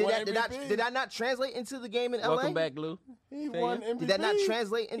 He Did won that MVP. not translate into the game in LA? Welcome back, Lou. He Say won again? MVP. Did that not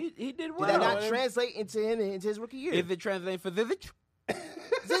translate? He did Did well. that not Well, translate into him into his rookie year? Is it translating for Zizic?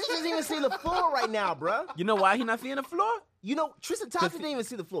 Zizic doesn't even see the floor right now, bro. You know why he not seeing the floor? You know, Tristan Thompson didn't even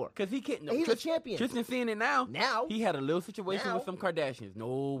see the floor. Because he can't. No, And he's a champion. Tristan seeing it now. Now. He had a little situation Now. with some Kardashians.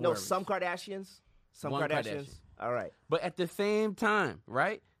 No No, worries. some Kardashians. Some One Kardashians. Kardashian. All right. But at the same time,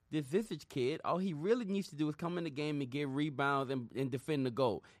 right? This Zizic kid, all he really needs to do is come in the game and get rebounds and defend the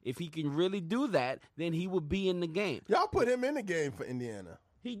goal. If he can really do that, then he will be in the game. Y'all put him in the game for Indiana.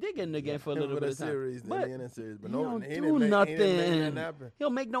 He did get in the game for a little for bit the of time. series, the but Indiana series, but he no, don't he do didn't make- nothing. he didn't make that happen. He'll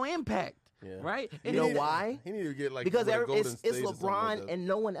make no impact, Yeah. right? He And know needed- why? He needed to get like Because with a Golden it's State or something like LeBron that. and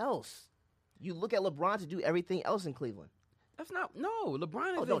no one else. You look at LeBron to do everything else in Cleveland. that's not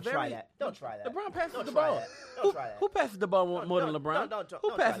LeBron is Oh, a don't very, try that. Don't try that. LeBron passes Don't the try ball. that. Don't try that. Who passes the ball more than Don't- LeBron? don't Who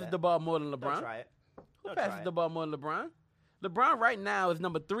try passes that. the ball more than Don't LeBron? try it. Who Don't try passes it. the ball more than LeBron? LeBron right now is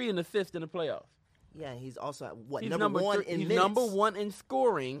number 3 in assists in the playoffs. Yeah, he's also what He's number one three- in he's minutes. number 1 in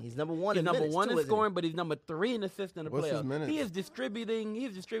scoring. He's number one He's in number minutes, 1 too, in isn't he? scoring, but he's number 3 in assists in the What's his playoffs. minutes? He is distributing.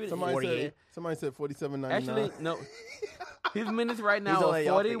 He's distributing. Somebody said 47.99. Actually, no. His minutes right He's now only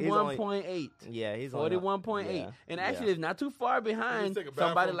are off- he's only- 41.8. Yeah, he's on 41.8. yeah, And yeah. actually, it's not too far behind take a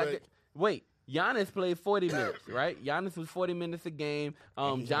somebody bathroom like break. that. Wait, Giannis played 40 minutes, right? Giannis was 40 minutes a game.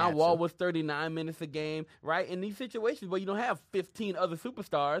 he John had Wall to. was 39 minutes a game, right? In these situations where you don't have 15 other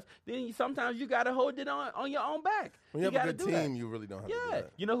superstars, then sometimes you got to hold it on your own back. When you have a gotta good do team, that. you really don't have to do Yeah.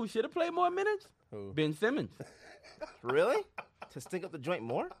 that. You know who should have played more minutes? Who? Ben Simmons. Really? To stink up the joint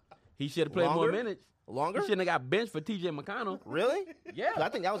more? He should have played more Longer? minutes. Longer? He shouldn't have got benched for TJ McConnell. Really? Yeah. 'Cause I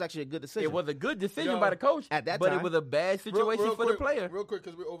think that was actually a good decision. It was a good decision Yo, by the coach, at that but time. it was a bad situation for quick, the player. Real quick,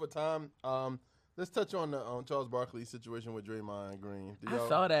 because we're over time. Let's touch on the Charles Barkley situation with Draymond Green. Do I y'all-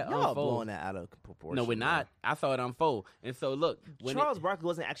 saw that Y'all unfold. blowing that out of proportion. No, we're bro. not. I saw it unfold. And so, look. When Charles Barkley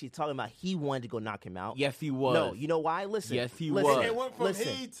wasn't actually talking about he wanted to go knock him out. Yes, he was. No, you know why? Listen. Yes, he listen, was. It went from listen.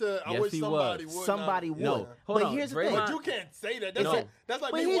 he to I Yes, wish he somebody was. would. Somebody not. would. No, hold But on. here's the Draymond- thing. But you can't say that. That's No. like that's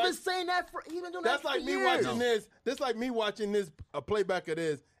like But me he's been watching. saying that for he's been doing That's that like for me years. watching this. That's like me watching this a playback of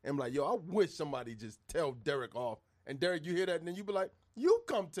this and be like, yo, I wish somebody just tell Derek off. And Derek, you hear that, and then you be like, you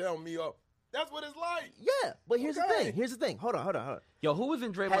come tell me off. That's what it's like. Yeah, but here's the Okay. thing. Here's the thing. Hold on. Yo, who was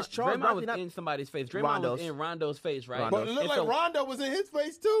in Draymond? Has Charles Draymond Barkley was not- in somebody's face. Draymond Rondo's. was in Rondo's face, right? But it looked And like so- Rondo was in his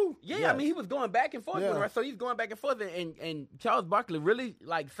face too. Yeah, Yes. I mean, he was going back and forth Yeah. with him, right? So he's going back and forth, and Charles Barkley really,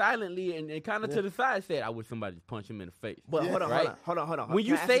 like, silently and kind of to the side said, I wish somebody just punch him in the face. But Yeah. hold on. Right? Hold on. When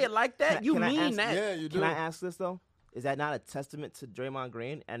you Can I say ask- it like that, can- you can I mean ask- that. Yeah, you do. Can I ask this though? Is that not a testament to Draymond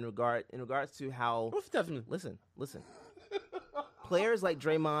Green in regards to how? What's the testament? Listen. Players like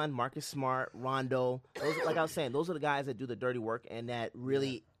Draymond, Marcus Smart, Rondo, those, like I was saying, those are the guys that do the dirty work and that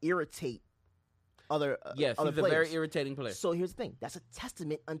really irritate other Yes, other he's a players. very irritating player. So here's the thing. That's a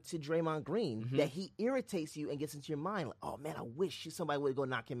testament unto Draymond Green that he irritates you and gets into your mind like, oh man, I wish somebody would go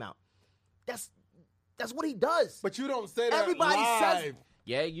knock him out. That's what he does. But you don't say that Everybody says- live.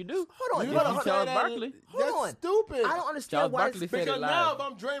 Yeah, you do. Hold on, You hold don't on, say Charles that. Barkley. Hold That's on. stupid. I don't understand Charles why. Barkley said it Because live. now if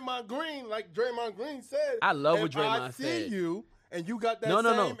I'm Draymond Green, like Draymond Green said, I love if what Draymond I see said. you and you got that No.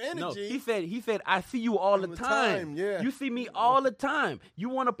 same energy. He said, I see you all the time. Yeah. You see me all the time. You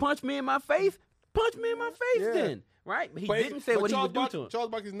want to punch me in my face? Punch me in my face Yeah. then. Right? He But- didn't say but what he Charles would do Barkley- to him. Charles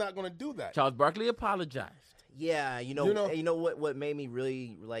Barkley's not going to do that. Charles Barkley apologized. Yeah, you know what made me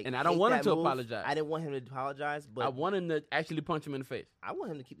really like. And I don't hate want him that to move? apologize. I didn't want him to apologize, but I want him to actually punch him in the face. I want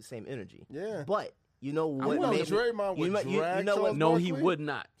him to keep the same energy. Yeah. But you know what? want made me- Draymond would you know, drag know what? Charles No, he Barkley? would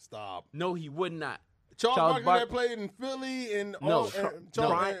not. Stop. No, he would not. Charles Barkley Bar- that played in Philly and No. all, Prime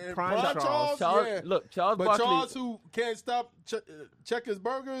Charles. Charles, yeah. look, Charles But Barkley. Charles who can't stop check his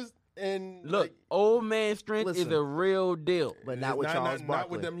burgers and Look, like, old man strength Listen. is a real deal. But not with Charles not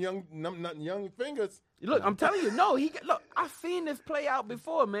Barkley. with them young fingers. Look, I'm telling you, no. Look. I've seen this play out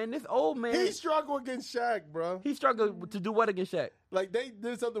before, man. This old man, He struggled against Shaq, bro. he struggled to do what against Shaq? Like they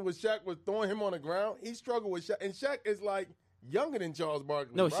did something with Shaq was throwing him on the ground. He struggled with Shaq, and Shaq is like younger than Charles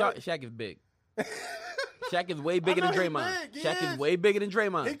Barkley. No, right? Shaq is big. Shaq is way bigger than I know he's Draymond. big, Shaq yes. is way bigger than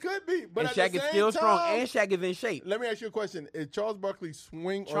Draymond. He could be, but and at Shaq the is same still strong, time- and Shaq is in shape. Let me ask you a question: If Charles Barkley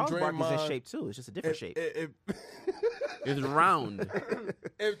swing Charles on Draymond, Barkley's in shape too. It's just a different shape. It's round.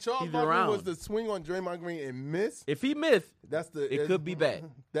 If Charles He's Barkley around. was to swing on Draymond Green and miss, If he missed, it could be bad.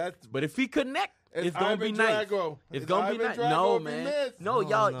 That's But if he connect, it's gonna be Ivan nice. Drago. It's It's gonna be Ivan nice. Drago No, if he man. missed. No, No,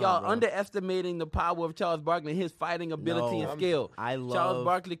 y'all bro. underestimating the power of Charles Barkley and his fighting ability No, and skill. I Charles love-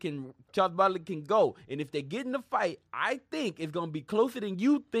 Barkley can go, and if they get in the fight, I think it's gonna be closer than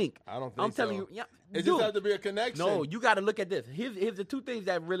you think. I don't think I'm telling so. you, yeah, It dude, just has to be a connection. No, you got to look at this. Here's the two things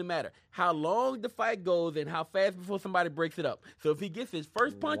that really matter: how long the fight goes and how fast before somebody breaks it up. So if he gets his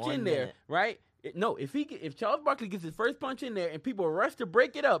first punch 1 in there, minute. right? If Charles Barkley gets his first punch in there and people rush to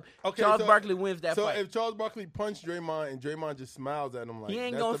break it up, Okay, Charles so- Barkley wins that So fight. if Charles Barkley punched Draymond and Draymond just smiles at him like He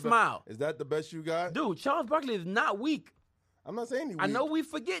ain't that's gonna the be- smile. Is that the best you got? Dude, Charles Barkley is not weak. I'm not saying he weak. I know we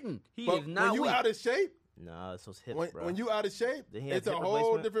forgetting. He but is not when you weak. out of shape, No, it's those hips, when, bro. when you out of shape, Did he have it's a hip whole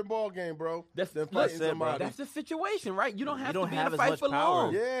replacement? different ball game, bro. That's- than look, fighting that's it, bro. somebody. That's the situation, right? You don't have you don't to be have in a as fight much for power.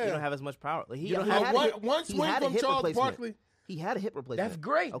 long. Yeah. You don't have as much power. Like, You don't he have had a hip- one he swing had a from hip Charles replacement. Barkley. He had a hip replacement. That's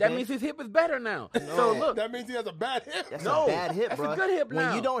great. Okay? That means his hip is better now. So look, That means he has a bad hip. That's No, a bad hip, that's a bro. good hip when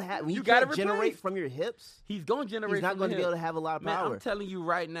now. you don't have, when You you, gotta can't generate replace. from your hips, he's going to generate he's not from going the to be able hip. to have a lot of Man, power. I'm telling you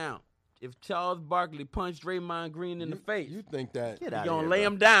right now, if Charles Barkley punched Draymond Green in the face, You think that? Get he out gonna of lay here,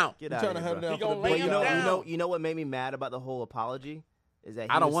 him down. Get You out trying of to here, hunt bro. down He for the gonna big lay But him dog? down. you know what made me mad about the whole apology is that he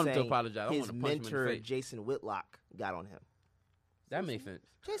I don't was want him to saying apologize. I don't his want to punch him in the mentor face. Jason Whitlock got on him. That makes sense.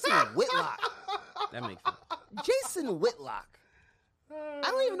 Jason Whitlock. That makes sense. Jason Whitlock. I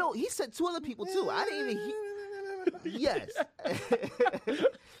don't even know. He said two other people too. I didn't even hear. Yes.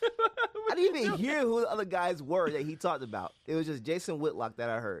 I didn't even hear who the other guys were that he talked about. It was just Jason Whitlock that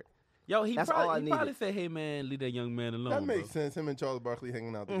I heard. Yo, he That's all I probably needed. said, "Hey man, leave that young man alone." That makes bro. sense. Him and Charles Barkley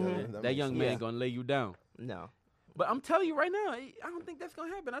hanging out together. That makes young sense. man Yeah. gonna lay you down. No. But I'm telling you right now, I don't think that's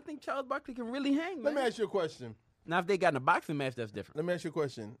gonna happen. I think Charles Barkley can really hang. Let me man. ask you a question. Now, if they got in a boxing match, that's different. Let me ask you a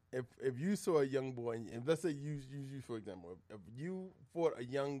question. If you saw a young boy, and let's say you for example, if you fought a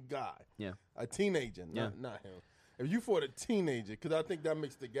young guy, Yeah, a teenager, Yeah. not him. If you fought a teenager, because I think that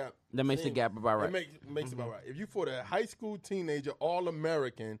makes the gap. that makes the seem- gap about right. It makes it about right. If you fought a high school teenager, All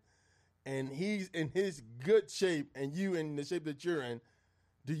American, and he's in his good shape, and you in the shape that you're in,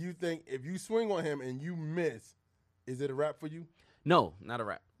 do you think if you swing on him and you miss, is it a wrap for you? No, not a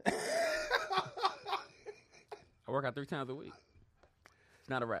rap. I work out 3 times a week. It's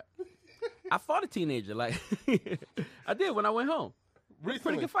not a rap. I fought a teenager, like I did when I went home. It was a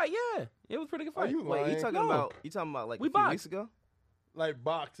pretty Recently? good fight, yeah. It was a pretty good Are fight. you Wait, lying? you talking No. about like We a few boxed. weeks ago? Like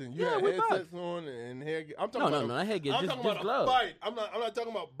boxing? You Yeah, had we headsets boxed. on and hair. I'm talking No, about no, head gear, I'm just- talking just about gloves. a fight. I'm not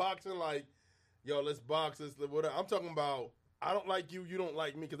talking about boxing like, yo, let's box, let's whatever. I'm talking about I don't like you, you don't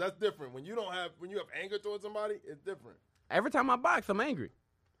like me, because that's different. When you have anger towards somebody, it's different. Every time I box, I'm angry.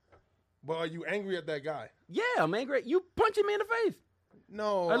 But are you angry at that guy? Yeah, I'm angry. You punching me in the face.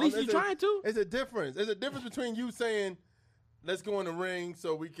 No. At least it's you're trying to. It's a difference. There's a difference between you saying, let's go in the ring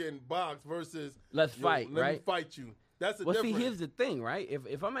so we can box versus Let's yo, fight, let me right? fight you. That's the Well, difference. see, here's the thing, right?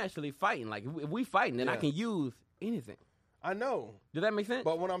 If I'm actually fighting, like if we fighting, then I Yeah. can use anything. I know. Does that make sense?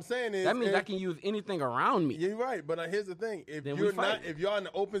 But what I'm saying is that means if- I can use anything around me. You're right, but here's the thing: if Then we you're not, fight. if you're in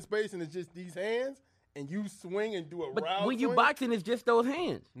the open space and it's just these hands, and you swing and do a But round when you swing, boxing, it's just those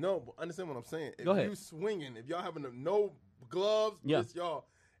hands. no, but understand what I'm saying. If Go ahead. you swinging, if y'all having no gloves, Yeah. just y'all,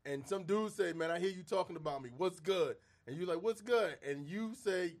 and some dude say, "Man, I hear you talking about me. What's good?" And you like, "What's good?" And you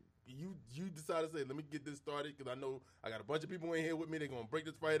say, you decide to say, "Let me get this started because I know I got a bunch of people in here with me. They're gonna break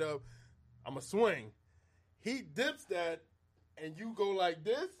this fight up. I'm a swing." He dips that, and you go like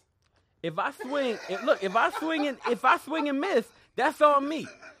this. If I swing, if I swing and miss, that's on me.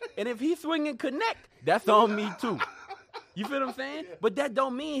 And if he swing and connect, that's on me too. You feel what I'm saying? But that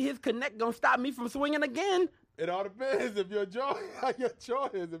don't mean his connect gonna stop me from swinging again. It all depends if your jaw, how your jaw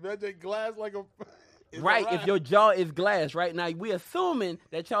is. If that glass like a, it's a Right, if wrap. your jaw is glass, right? Now, we assuming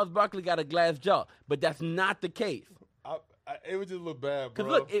that Charles Barkley got a glass jaw, but that's not the case. It would just look bad, bro.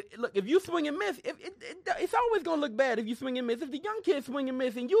 Because look, if you swing and miss, it's always going to look bad if you swing and miss. If the young kid swing and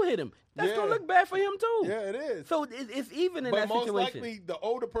miss and you hit him, that's Yeah. going to look bad for him too. yeah, it is. So it's even in but that most situation. likely, the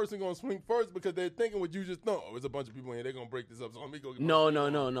older person gonna swing first because they're thinking what you just know. Oh, there's a bunch of people in here. They're gonna break this up. So let me go. Get my No.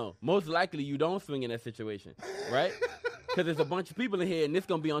 swing on. Most likely you don't swing in that situation, right? Because there's a bunch of people in here and it's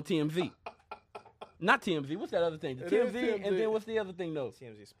going to be on TMZ. Not TMZ. What's that other thing? The It is TMZ, and TMZ. then what's the other thing though?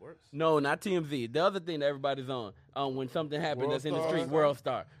 TMZ Sports. No, not TMZ. The other thing that everybody's on when something happens World that's in the Star. street, World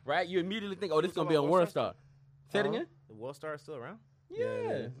Star, right? You immediately think, oh, this is going to be on World World Star Star. Say it Uh-huh. again? The World Star is still around?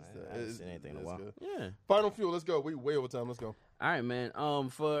 Yeah. I haven't seen anything in a while. Good. Yeah. Final fuel. Let's go. We way over time. Let's go. All right, man.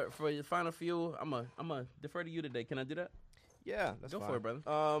 For your final fuel, I'm a defer to you today. Can I do that? Yeah, that's Go fine. for it, brother.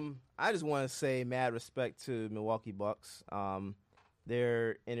 I just want to say mad respect to Milwaukee Bucks.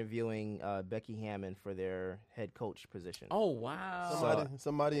 They're interviewing Becky Hammon for their head coach position. Oh wow.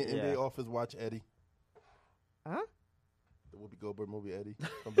 Somebody in yeah. NBA office watch Eddie. Huh? The Whoopi Goldberg movie Eddie.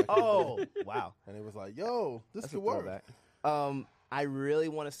 From back in the Oh, day. wow. And it was like, yo, this That's could a work. throwback. I really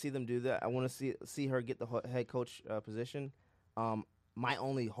want to see them do that. I want to see her get the head coach position. My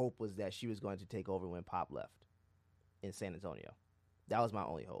only hope was that she was going to take over when Pop left in San Antonio. That was my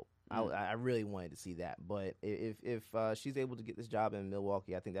only hope. I really wanted to see that. But if she's able to get this job in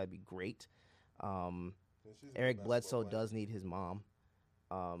Milwaukee, I think that'd be great. Eric Bledsoe does need his mom.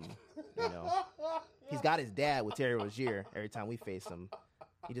 You know, he's got his dad with Terry Rozier. Every time we face him,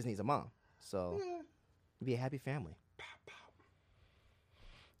 he just needs a mom. So it'd be a happy family.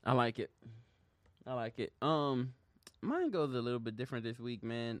 I like it. Mine goes a little bit different this week,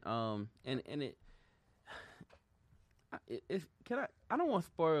 man. I don't want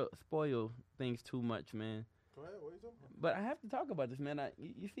to spoil things too much, man. Go ahead. What are you talking about? But I have to talk about this, man.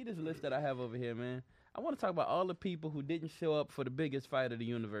 You see this list that I have over here, man. I want to talk about all the people who didn't show up for the biggest fight of the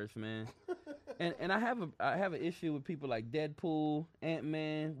universe, man. and I have an issue with people like Deadpool,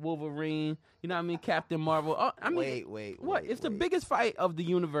 Ant-Man, Wolverine. You know what I mean? Captain Marvel. I mean, Wait. what? It's the biggest fight of the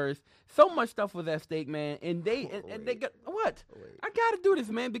universe. So much stuff was at stake, man. And they got what? Wait. I got to do this,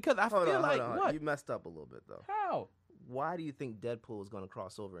 man, because I Hold feel on, like hold on. what? You messed up a little bit though. How? Why do you think Deadpool is going to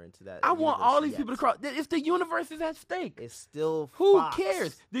cross over into that? I want universe all these yet? people to cross. If the universe is at stake, It's still who Fox.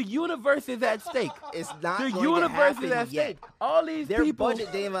 cares? The universe is at stake. It's not The going universe to is happen at yet. stake. All these Their people, budget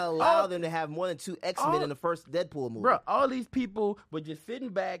didn't even allow all- them to have more than 2 X-Men all- in the first Deadpool movie. bro, all these people were just sitting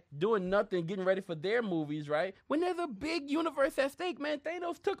back, doing nothing, getting ready for their movies, right? When there's a big universe at stake, man,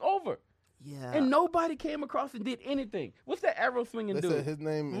 Thanos took over. Yeah. And nobody came across and did anything. What's that arrow swinging They dude? said his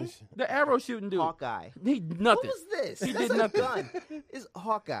name is. The arrow shooting dude. Hawkeye. He nothing. What was this? He That's did a nothing. gun. It's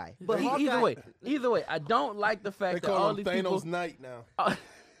Hawkeye. But But Hawkeye, either way, I don't like the They fact that call all him these Thanos people. Knight now.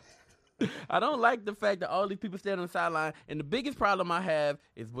 I don't like the fact that all these people stand on the sideline. And the biggest problem I have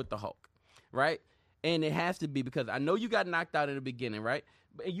is with the Hulk, right? And it has to be because I know you got knocked out in the beginning, right?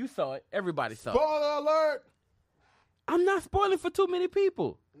 And you saw it. Everybody saw it. Spoiler alert! I'm not spoiling for too many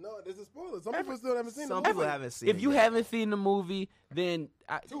people. No, this is spoiler. Some people still haven't seen some it. people haven't seen If it you yet. haven't seen the movie, then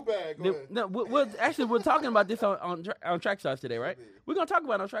Too bad. Go then- ahead. no, we're talking about this on Track Stars today, right? We're gonna talk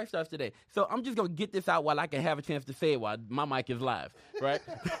about it on Track Stars today. So I'm just gonna get this out while I can have a chance to say it while my mic is live, right?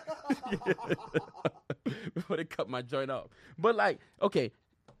 Before they cut my joint off. But like, okay,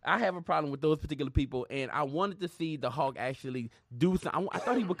 I have a problem with those particular people, and I wanted to see the Hulk actually do something. I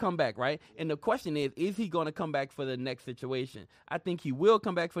thought he would come back, right? And the question is he going to come back for the next situation? I think he will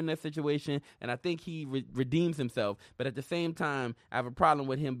come back for the next situation, and I think he redeems himself. But at the same time, I have a problem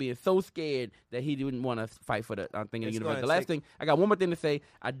with him being so scared that he didn't want to fight for the thing in the It's universe. gonna The last take- thing, I got one more thing to say.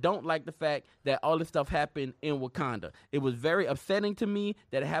 I don't like the fact that all this stuff happened in Wakanda. It was very upsetting to me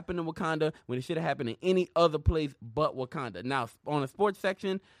that it happened in Wakanda when it should have happened in any other place but Wakanda. Now, on the sports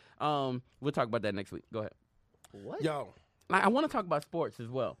section, we'll talk about that next week. Go ahead. What? Yo, I want to talk about sports as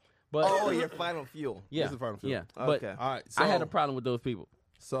well. But Oh, your final fuel. yeah, This is Final Field. yeah. Okay. But all right. So, I had a problem with those people.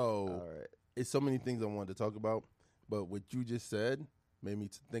 So All right. it's so many things I wanted to talk about, but what you just said made me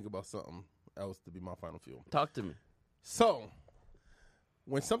think about something else to be my final fuel. Talk to me. So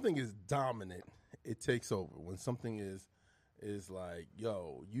when something is dominant, it takes over. When something is like,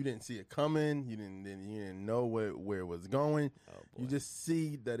 yo, you didn't see it coming, you didn't know where it was going. You just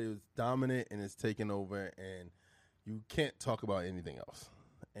see that it was dominant and it's taking over, and you can't talk about anything else,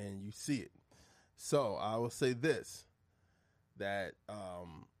 and you see it. So I will say this, that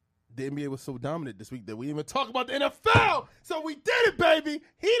the NBA was so dominant this week that we didn't even talk about the NFL. So we did it, baby.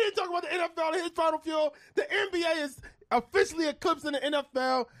 He didn't talk about the NFL in his final fuel. The NBA is officially eclipsing the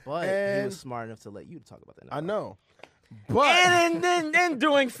NFL. But and he was smart enough to let you talk about that. I know. But And in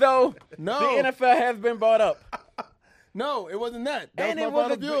doing so, No. the NFL has been brought up. no, it wasn't that. That And was it my was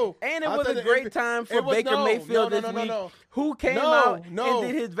final a fuel. and it I was said a the great NBA time for it was- Baker no, Mayfield no, this no, week, no. who came No, out no. and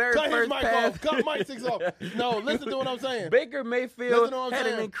did his very Cut his first mic pass. off. Cut Mike Six off. No, listen to what I'm saying. Baker Listen Mayfield to what I'm had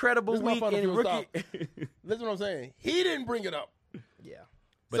an saying. incredible This is my week final in fuel. rookie. Listen to what I'm saying. He didn't bring it up. Yeah.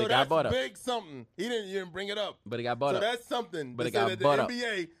 But so it got that's bought up. big something. He didn't bring it up. But it got bought so up. that's something. But to it say got that bought the up.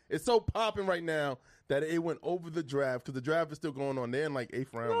 NBA is so popping right now that it went over the draft, because the draft is still going on. They're in like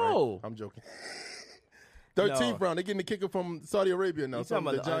 8th round, No. right? I'm joking. 13th No. round. They're getting the kicker from Saudi Arabia now. You So talking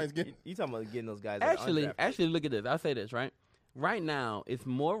the about Giants get. you talking about getting those guys? that are Actually, undrafted. look at this. I'll say this, right? right now it's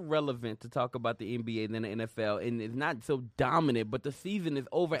more relevant to talk about the NBA than the NFL, and it's not so dominant, but the season is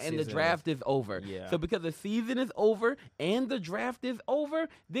over and the draft is over. Yeah. So because the season is over and the draft is over,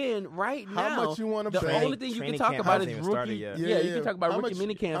 then right How now much you wanna the bet? only thing you can Training talk camp about hasn't is even rookie. started yet. Yeah, you can talk about How rookie much-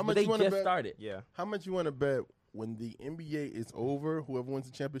 mini how camps, but much they you wanna just bet? started. Yeah. How much you want to bet when the NBA is over, whoever wins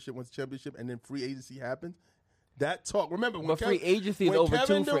the championship, and then free agency happens? That talk. Remember, when But free agency is when over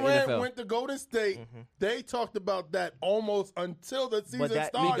Kevin too for Durant NFL. went to Golden State, they talked about that almost until the season But that,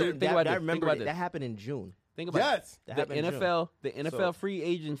 started. Think about I this, remember think about that this. happened in June. Think about Yes. it. That The happened in NFL, the NFL So- free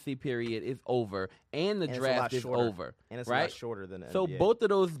agency period is over, and the And it's a draft lot is shorter. over. And it's right? a lot shorter than the So NBA. both of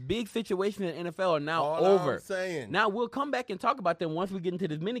those big situations in NFL are now All over. I'm saying. Now we'll come back and talk about them once we get into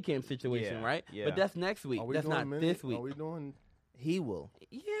this minicamp situation, Yeah, right? yeah. But that's next week. Are we That's doing not minute? this week. Are we doing? He will.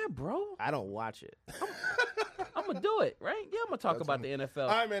 Yeah, bro. I don't watch it. I'm gonna do it, right? Yeah, I'm gonna talk about the NFL. All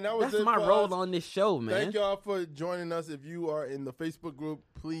right, man. That was That's it my for role us. on this show, man. Thank y'all for joining us. If you are in the Facebook group,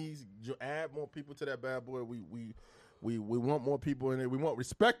 please add more people to that bad boy. We want more people in it. We want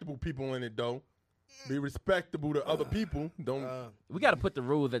respectable people in it, though. Be respectable to other people. Don't We got to put the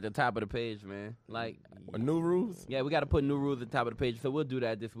rules at the top of the page, man. Like, new rules. yeah, we got to put new rules at the top of the page. So we'll do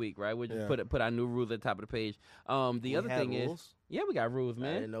that this week, right? We'll just Yeah. put our new rules at the top of the page. The other had thing rules? is, yeah, we got rules, I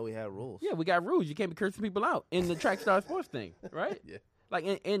man. didn't know we had rules. Yeah, we got rules. You can't be cursing people out in the Track Star Sports thing, right? Yeah. Like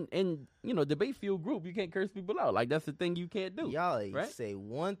in debate field group, you can't curse people out. Like that's the thing you can't do. Y'all ain't right? say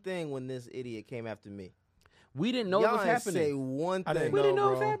one thing when this idiot came after me. We didn't know Y'all it was ain't happening. say one I thing. didn't We didn't know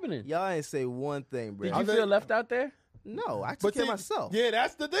it was bro. happening. Y'all ain't say one thing, bro. Did you think- feel left out there? No, I took But care of see, myself. Yeah,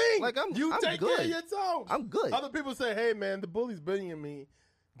 that's the thing. Like, I'm you take care of good. yourself. I'm good. Other people say, "Hey, man, the bully's bullying me."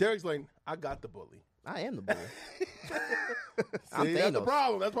 Derek's like, "I got the bully." I am the bully. See, that's the Thanos.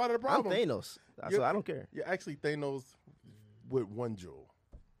 problem. That's part of the I'm problem. Thanos. So I don't care. You're actually Thanos with one jewel,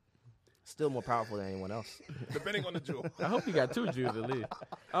 Still more powerful than anyone else. depending on the jewel. I hope you got 2 Jews at least.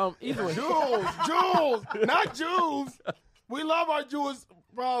 Either way, Jules, not Jews. We love our Jewish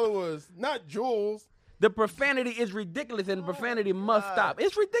followers, not Jules. the profanity is ridiculous, and the profanity must stop.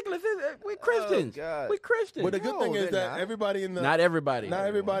 It's ridiculous. We're Christians. God. We're Christians. But the good No, thing is they're that not. everybody in the Not everybody. Not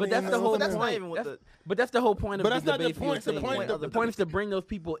everybody But that's in the the- whole But that's not point. even what That's- the- But that's the whole point of But the that's not the debate point. field The thing. point- The point is to bring those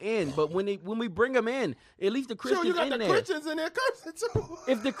people in. But when we bring them in, at least the Sure, Christians you got in the there. Christians in there cursing too.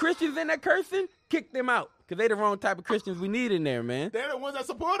 If the Christians in there cursing, kick them out because they the wrong type of Christians we need in there, man. They're the ones that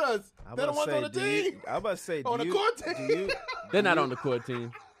support us. I'm They're the about to ones on say, the do you- team. I'm about to say, On do the you- court team. do you- They're not on the court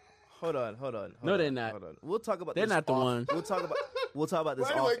team. Hold on. No, they're not. Hold on. We'll talk about They're this not the off- ones. We'll talk about this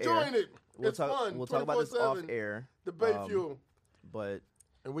Well, anyway, off air. join it. We'll It's talk fun. we'll talk about this off 24/7. air. Debate fuel. But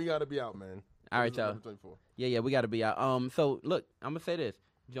And we got to be out, man. All right, This is y'all. number 24. Yeah, we got to be out. So look, I'm gonna say this: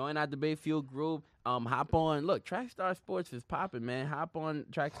 join our debate fuel group. Hop on. Look, Trackstar Sports is popping, man. Hop on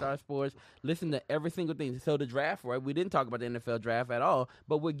Trackstar Sports. Listen to every single thing. So the draft, right? We didn't talk about the NFL draft at all,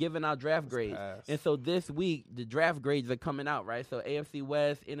 but we're giving out draft grades. pass. And so this week, the draft grades are coming out, right? So AFC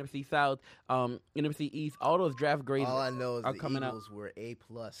West, NFC South, NFC East, all those draft grades all I know is are the coming out. Eagles were A+.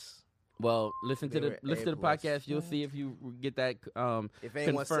 Well, listen to They the were A+. podcast. You'll see if you get that. If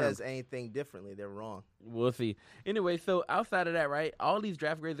anyone confirmed. says anything differently, they're wrong. We'll see. Anyway, so outside of that, right, all these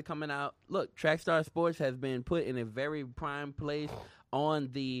draft grades are coming out. Look, Trackstar Sports has been put in a very prime place on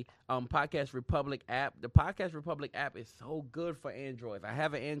the Podcast Republic app. The Podcast Republic app is so good for Androids. I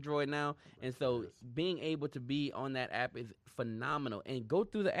have an Android now, and so being able to be on that app is phenomenal. And go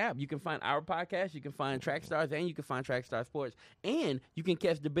through the app. You can find our podcast, you can find Trackstars, and you can find Trackstar Sports, and you can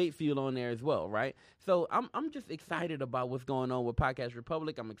catch Debate Field on there as well, right? So I'm just excited about what's going on with Podcast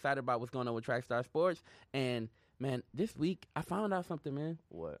Republic. I'm excited about what's going on with Trackstar Sports. And, man, this week I found out something, man.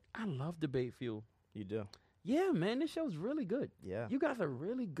 What? I love Debate Fuel. You do. Yeah, man, this show's really good. Yeah. You guys are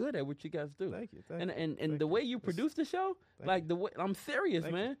really good at what you guys do. Thank you. And the way you produce the show, like the way I'm serious,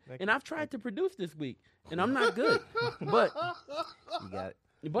 Thank you. man. Thank And you. I've tried to produce this week, and I'm not good. but You got it.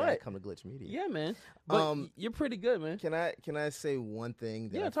 But- come to Glitch Media. yeah, man. But Um, you're pretty good, man. Can I say one thing?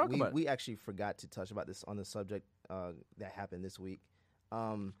 That Yeah, talk about it. We actually forgot to touch about this on the subject that happened this week.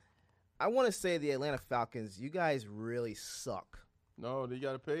 I want to say the Atlanta Falcons. You guys really suck. No, you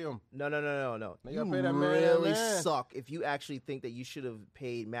got to pay them. No. They You gotta pay that man, really man. suck if you actually think that you should have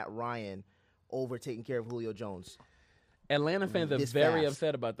paid Matt Ryan over taking care of Julio Jones. Atlanta fans are this very fast.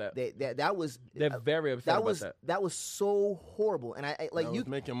 upset about that. That was They're very upset that about was that. was so horrible. And I like That you was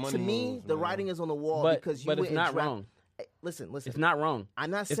making money to me moves, the man. writing is on the wall But because you but it's went and not draft- wrong. Listen. It's not wrong. I'm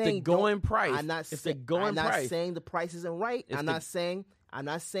not It's saying the going don't- price. I'm not It's say- the going I'm not price. saying the price isn't right. It's I'm the- not saying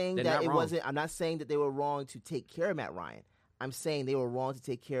They're that not it wrong. wasn't. I'm not saying that they were wrong to take care of Matt Ryan. I'm saying they were wrong to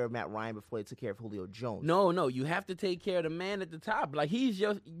take care of Matt Ryan before they took care of Julio Jones. No, you have to take care of the man at the top. Like he's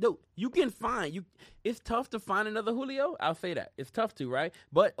just you can find It's tough to find another Julio. I'll say that it's tough to, right?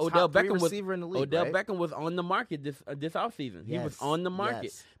 But Odell Beckham was on the market this offseason. He was on the market.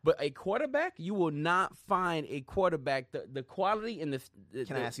 Yes. But a quarterback, you will not find a quarterback the quality and the.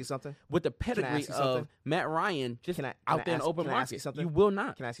 Can I ask you something? With the pedigree of Matt Ryan, just out there in the open market, you will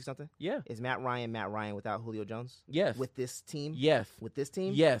not. Can I ask you something? Yeah. Is Matt Ryan without Julio Jones? Yes. With this team? Yes. With this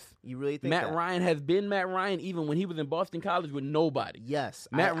team? Yes. You really think Matt Ryan has been Matt Ryan even when he was in Boston College with nobody? Yes.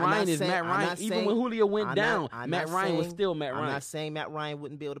 Matt Ryan is Matt Ryan. Even when Julio went down, Matt Ryan was still Matt Ryan. I'm not saying Matt Ryan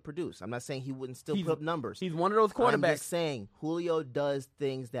wouldn't be able to produce. I'm not saying he wouldn't still put up numbers. He's one of those quarterbacks. I'm just saying Julio does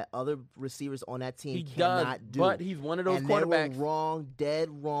things that other receivers on that team cannot do. But he's one of those quarterbacks. They were wrong, dead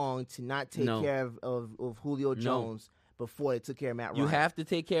wrong, to not take care of Julio Jones before they took care of Matt Ryan. You have to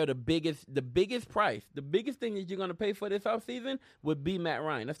take care of the biggest price. The biggest thing that you're going to pay for this offseason would be Matt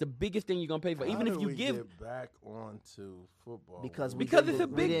Ryan. That's the biggest thing you're going to pay for. Even if you give get back onto football because it's a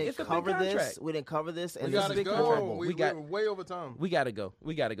big contract. We didn't cover this, and we this is a big contract. contract. We're way over time. We got to go.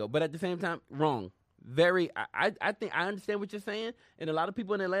 But at the same time, wrong. I think I understand what you're saying, and a lot of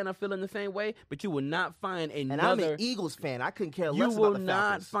people in Atlanta are feeling the same way. But you will not find another. And I'm an Eagles fan. I couldn't care less about the You will Falcons.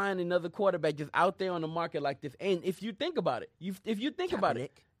 not find another quarterback just out there on the market like this. And if you think about it, about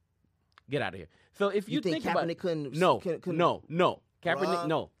it, get out of here. So if you think about it, no,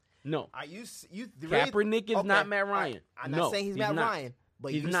 Kaepernick, no. Are you Kaepernick is not Matt Ryan. I'm not saying he's Matt not. Ryan,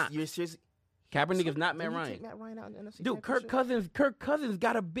 but he's not. You're serious. Kaepernick is not Matt Ryan. Take Matt Ryan out in the NFC Dude, Kirk Cousins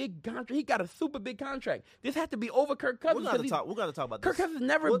got a big contract. He got a super big contract. This had to be over Kirk Cousins. We're going to talk about this. Kirk Cousins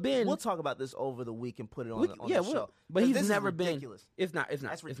never been. We'll talk about this over the week and put it on the show. But he's this never is been. Ridiculous. It's not.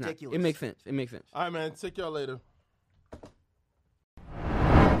 That's ridiculous. It makes sense. All right, man. Take y'all later.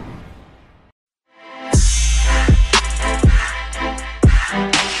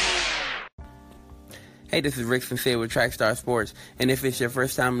 Hey, this is Rick Sincere with Trackstar Sports, and if it's your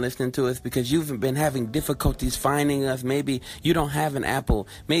first time listening to us because you've been having difficulties finding us, maybe you don't have an Apple,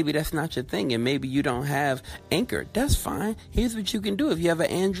 maybe that's not your thing, and maybe you don't have Anchor, that's fine. Here's what you can do. If you have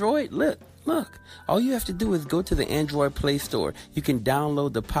an Android, look, all you have to do is go to the Android Play Store. You can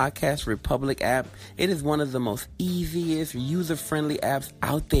download the Podcast Republic app. It is one of the most easiest, user-friendly apps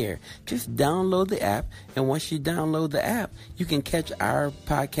out there. Just download the app, and once you download the app, you can catch our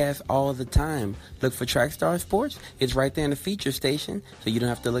podcast all the time. Look for Trackstar Sports. It's right there in the feature station, so you don't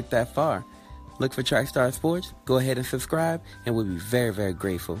have to look that far. Look for Trackstar Sports. Go ahead and subscribe, and we'll be very, very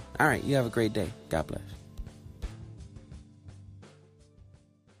grateful. All right, you have a great day. God bless.